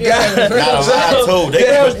 we You got- know, real Not a shit. lie told. They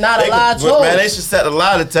Yeah, could- not a they lie could- told. Man, they should set the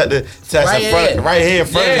lie detector test Right in front, here. right here in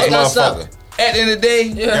front Yeah, of this that's up. motherfucker. At the end of the day,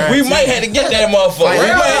 Yeah. we might have to get that motherfucker. Like, We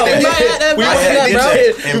real, might have to we get might have to we get might that, have to bro. get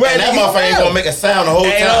it. And We might have that to get motherfucker ain't gonna make a sound the whole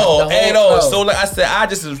Ain't time. all, The whole ain't all. flow. So like I said, I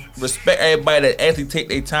just respect everybody that actually take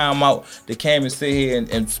their time out to come and sit here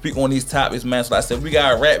and speak on these topics, man. So like I said, we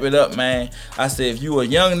gotta wrap it up, man. I said, if you a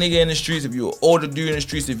young nigga in the streets, if you an older dude in the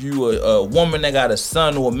streets, if you a woman that got a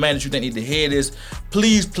son or a man that you think need to hear this,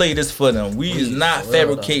 please play this for them. We is not for real,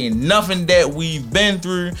 fabricating nothing that we've been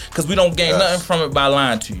through because we don't gain Yes. nothing from it by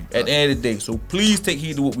lying to you at the end of the day. So please take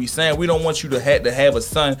heed to what we saying. We don't want you to have a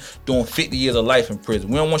son doing 50 years of life in prison.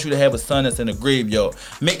 We don't want you to have a son that's in a graveyard.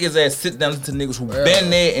 Make his ass sit down to niggas who been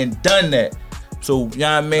there and done that. So, you know what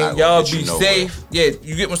I mean? Not gonna Y'all get you be nowhere. safe. Yeah,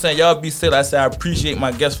 you get what I'm saying? Y'all be safe. Like I said, I appreciate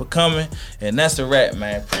my guests for coming. And that's a wrap,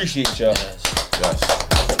 man. Appreciate y'all. Yes.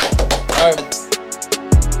 All right.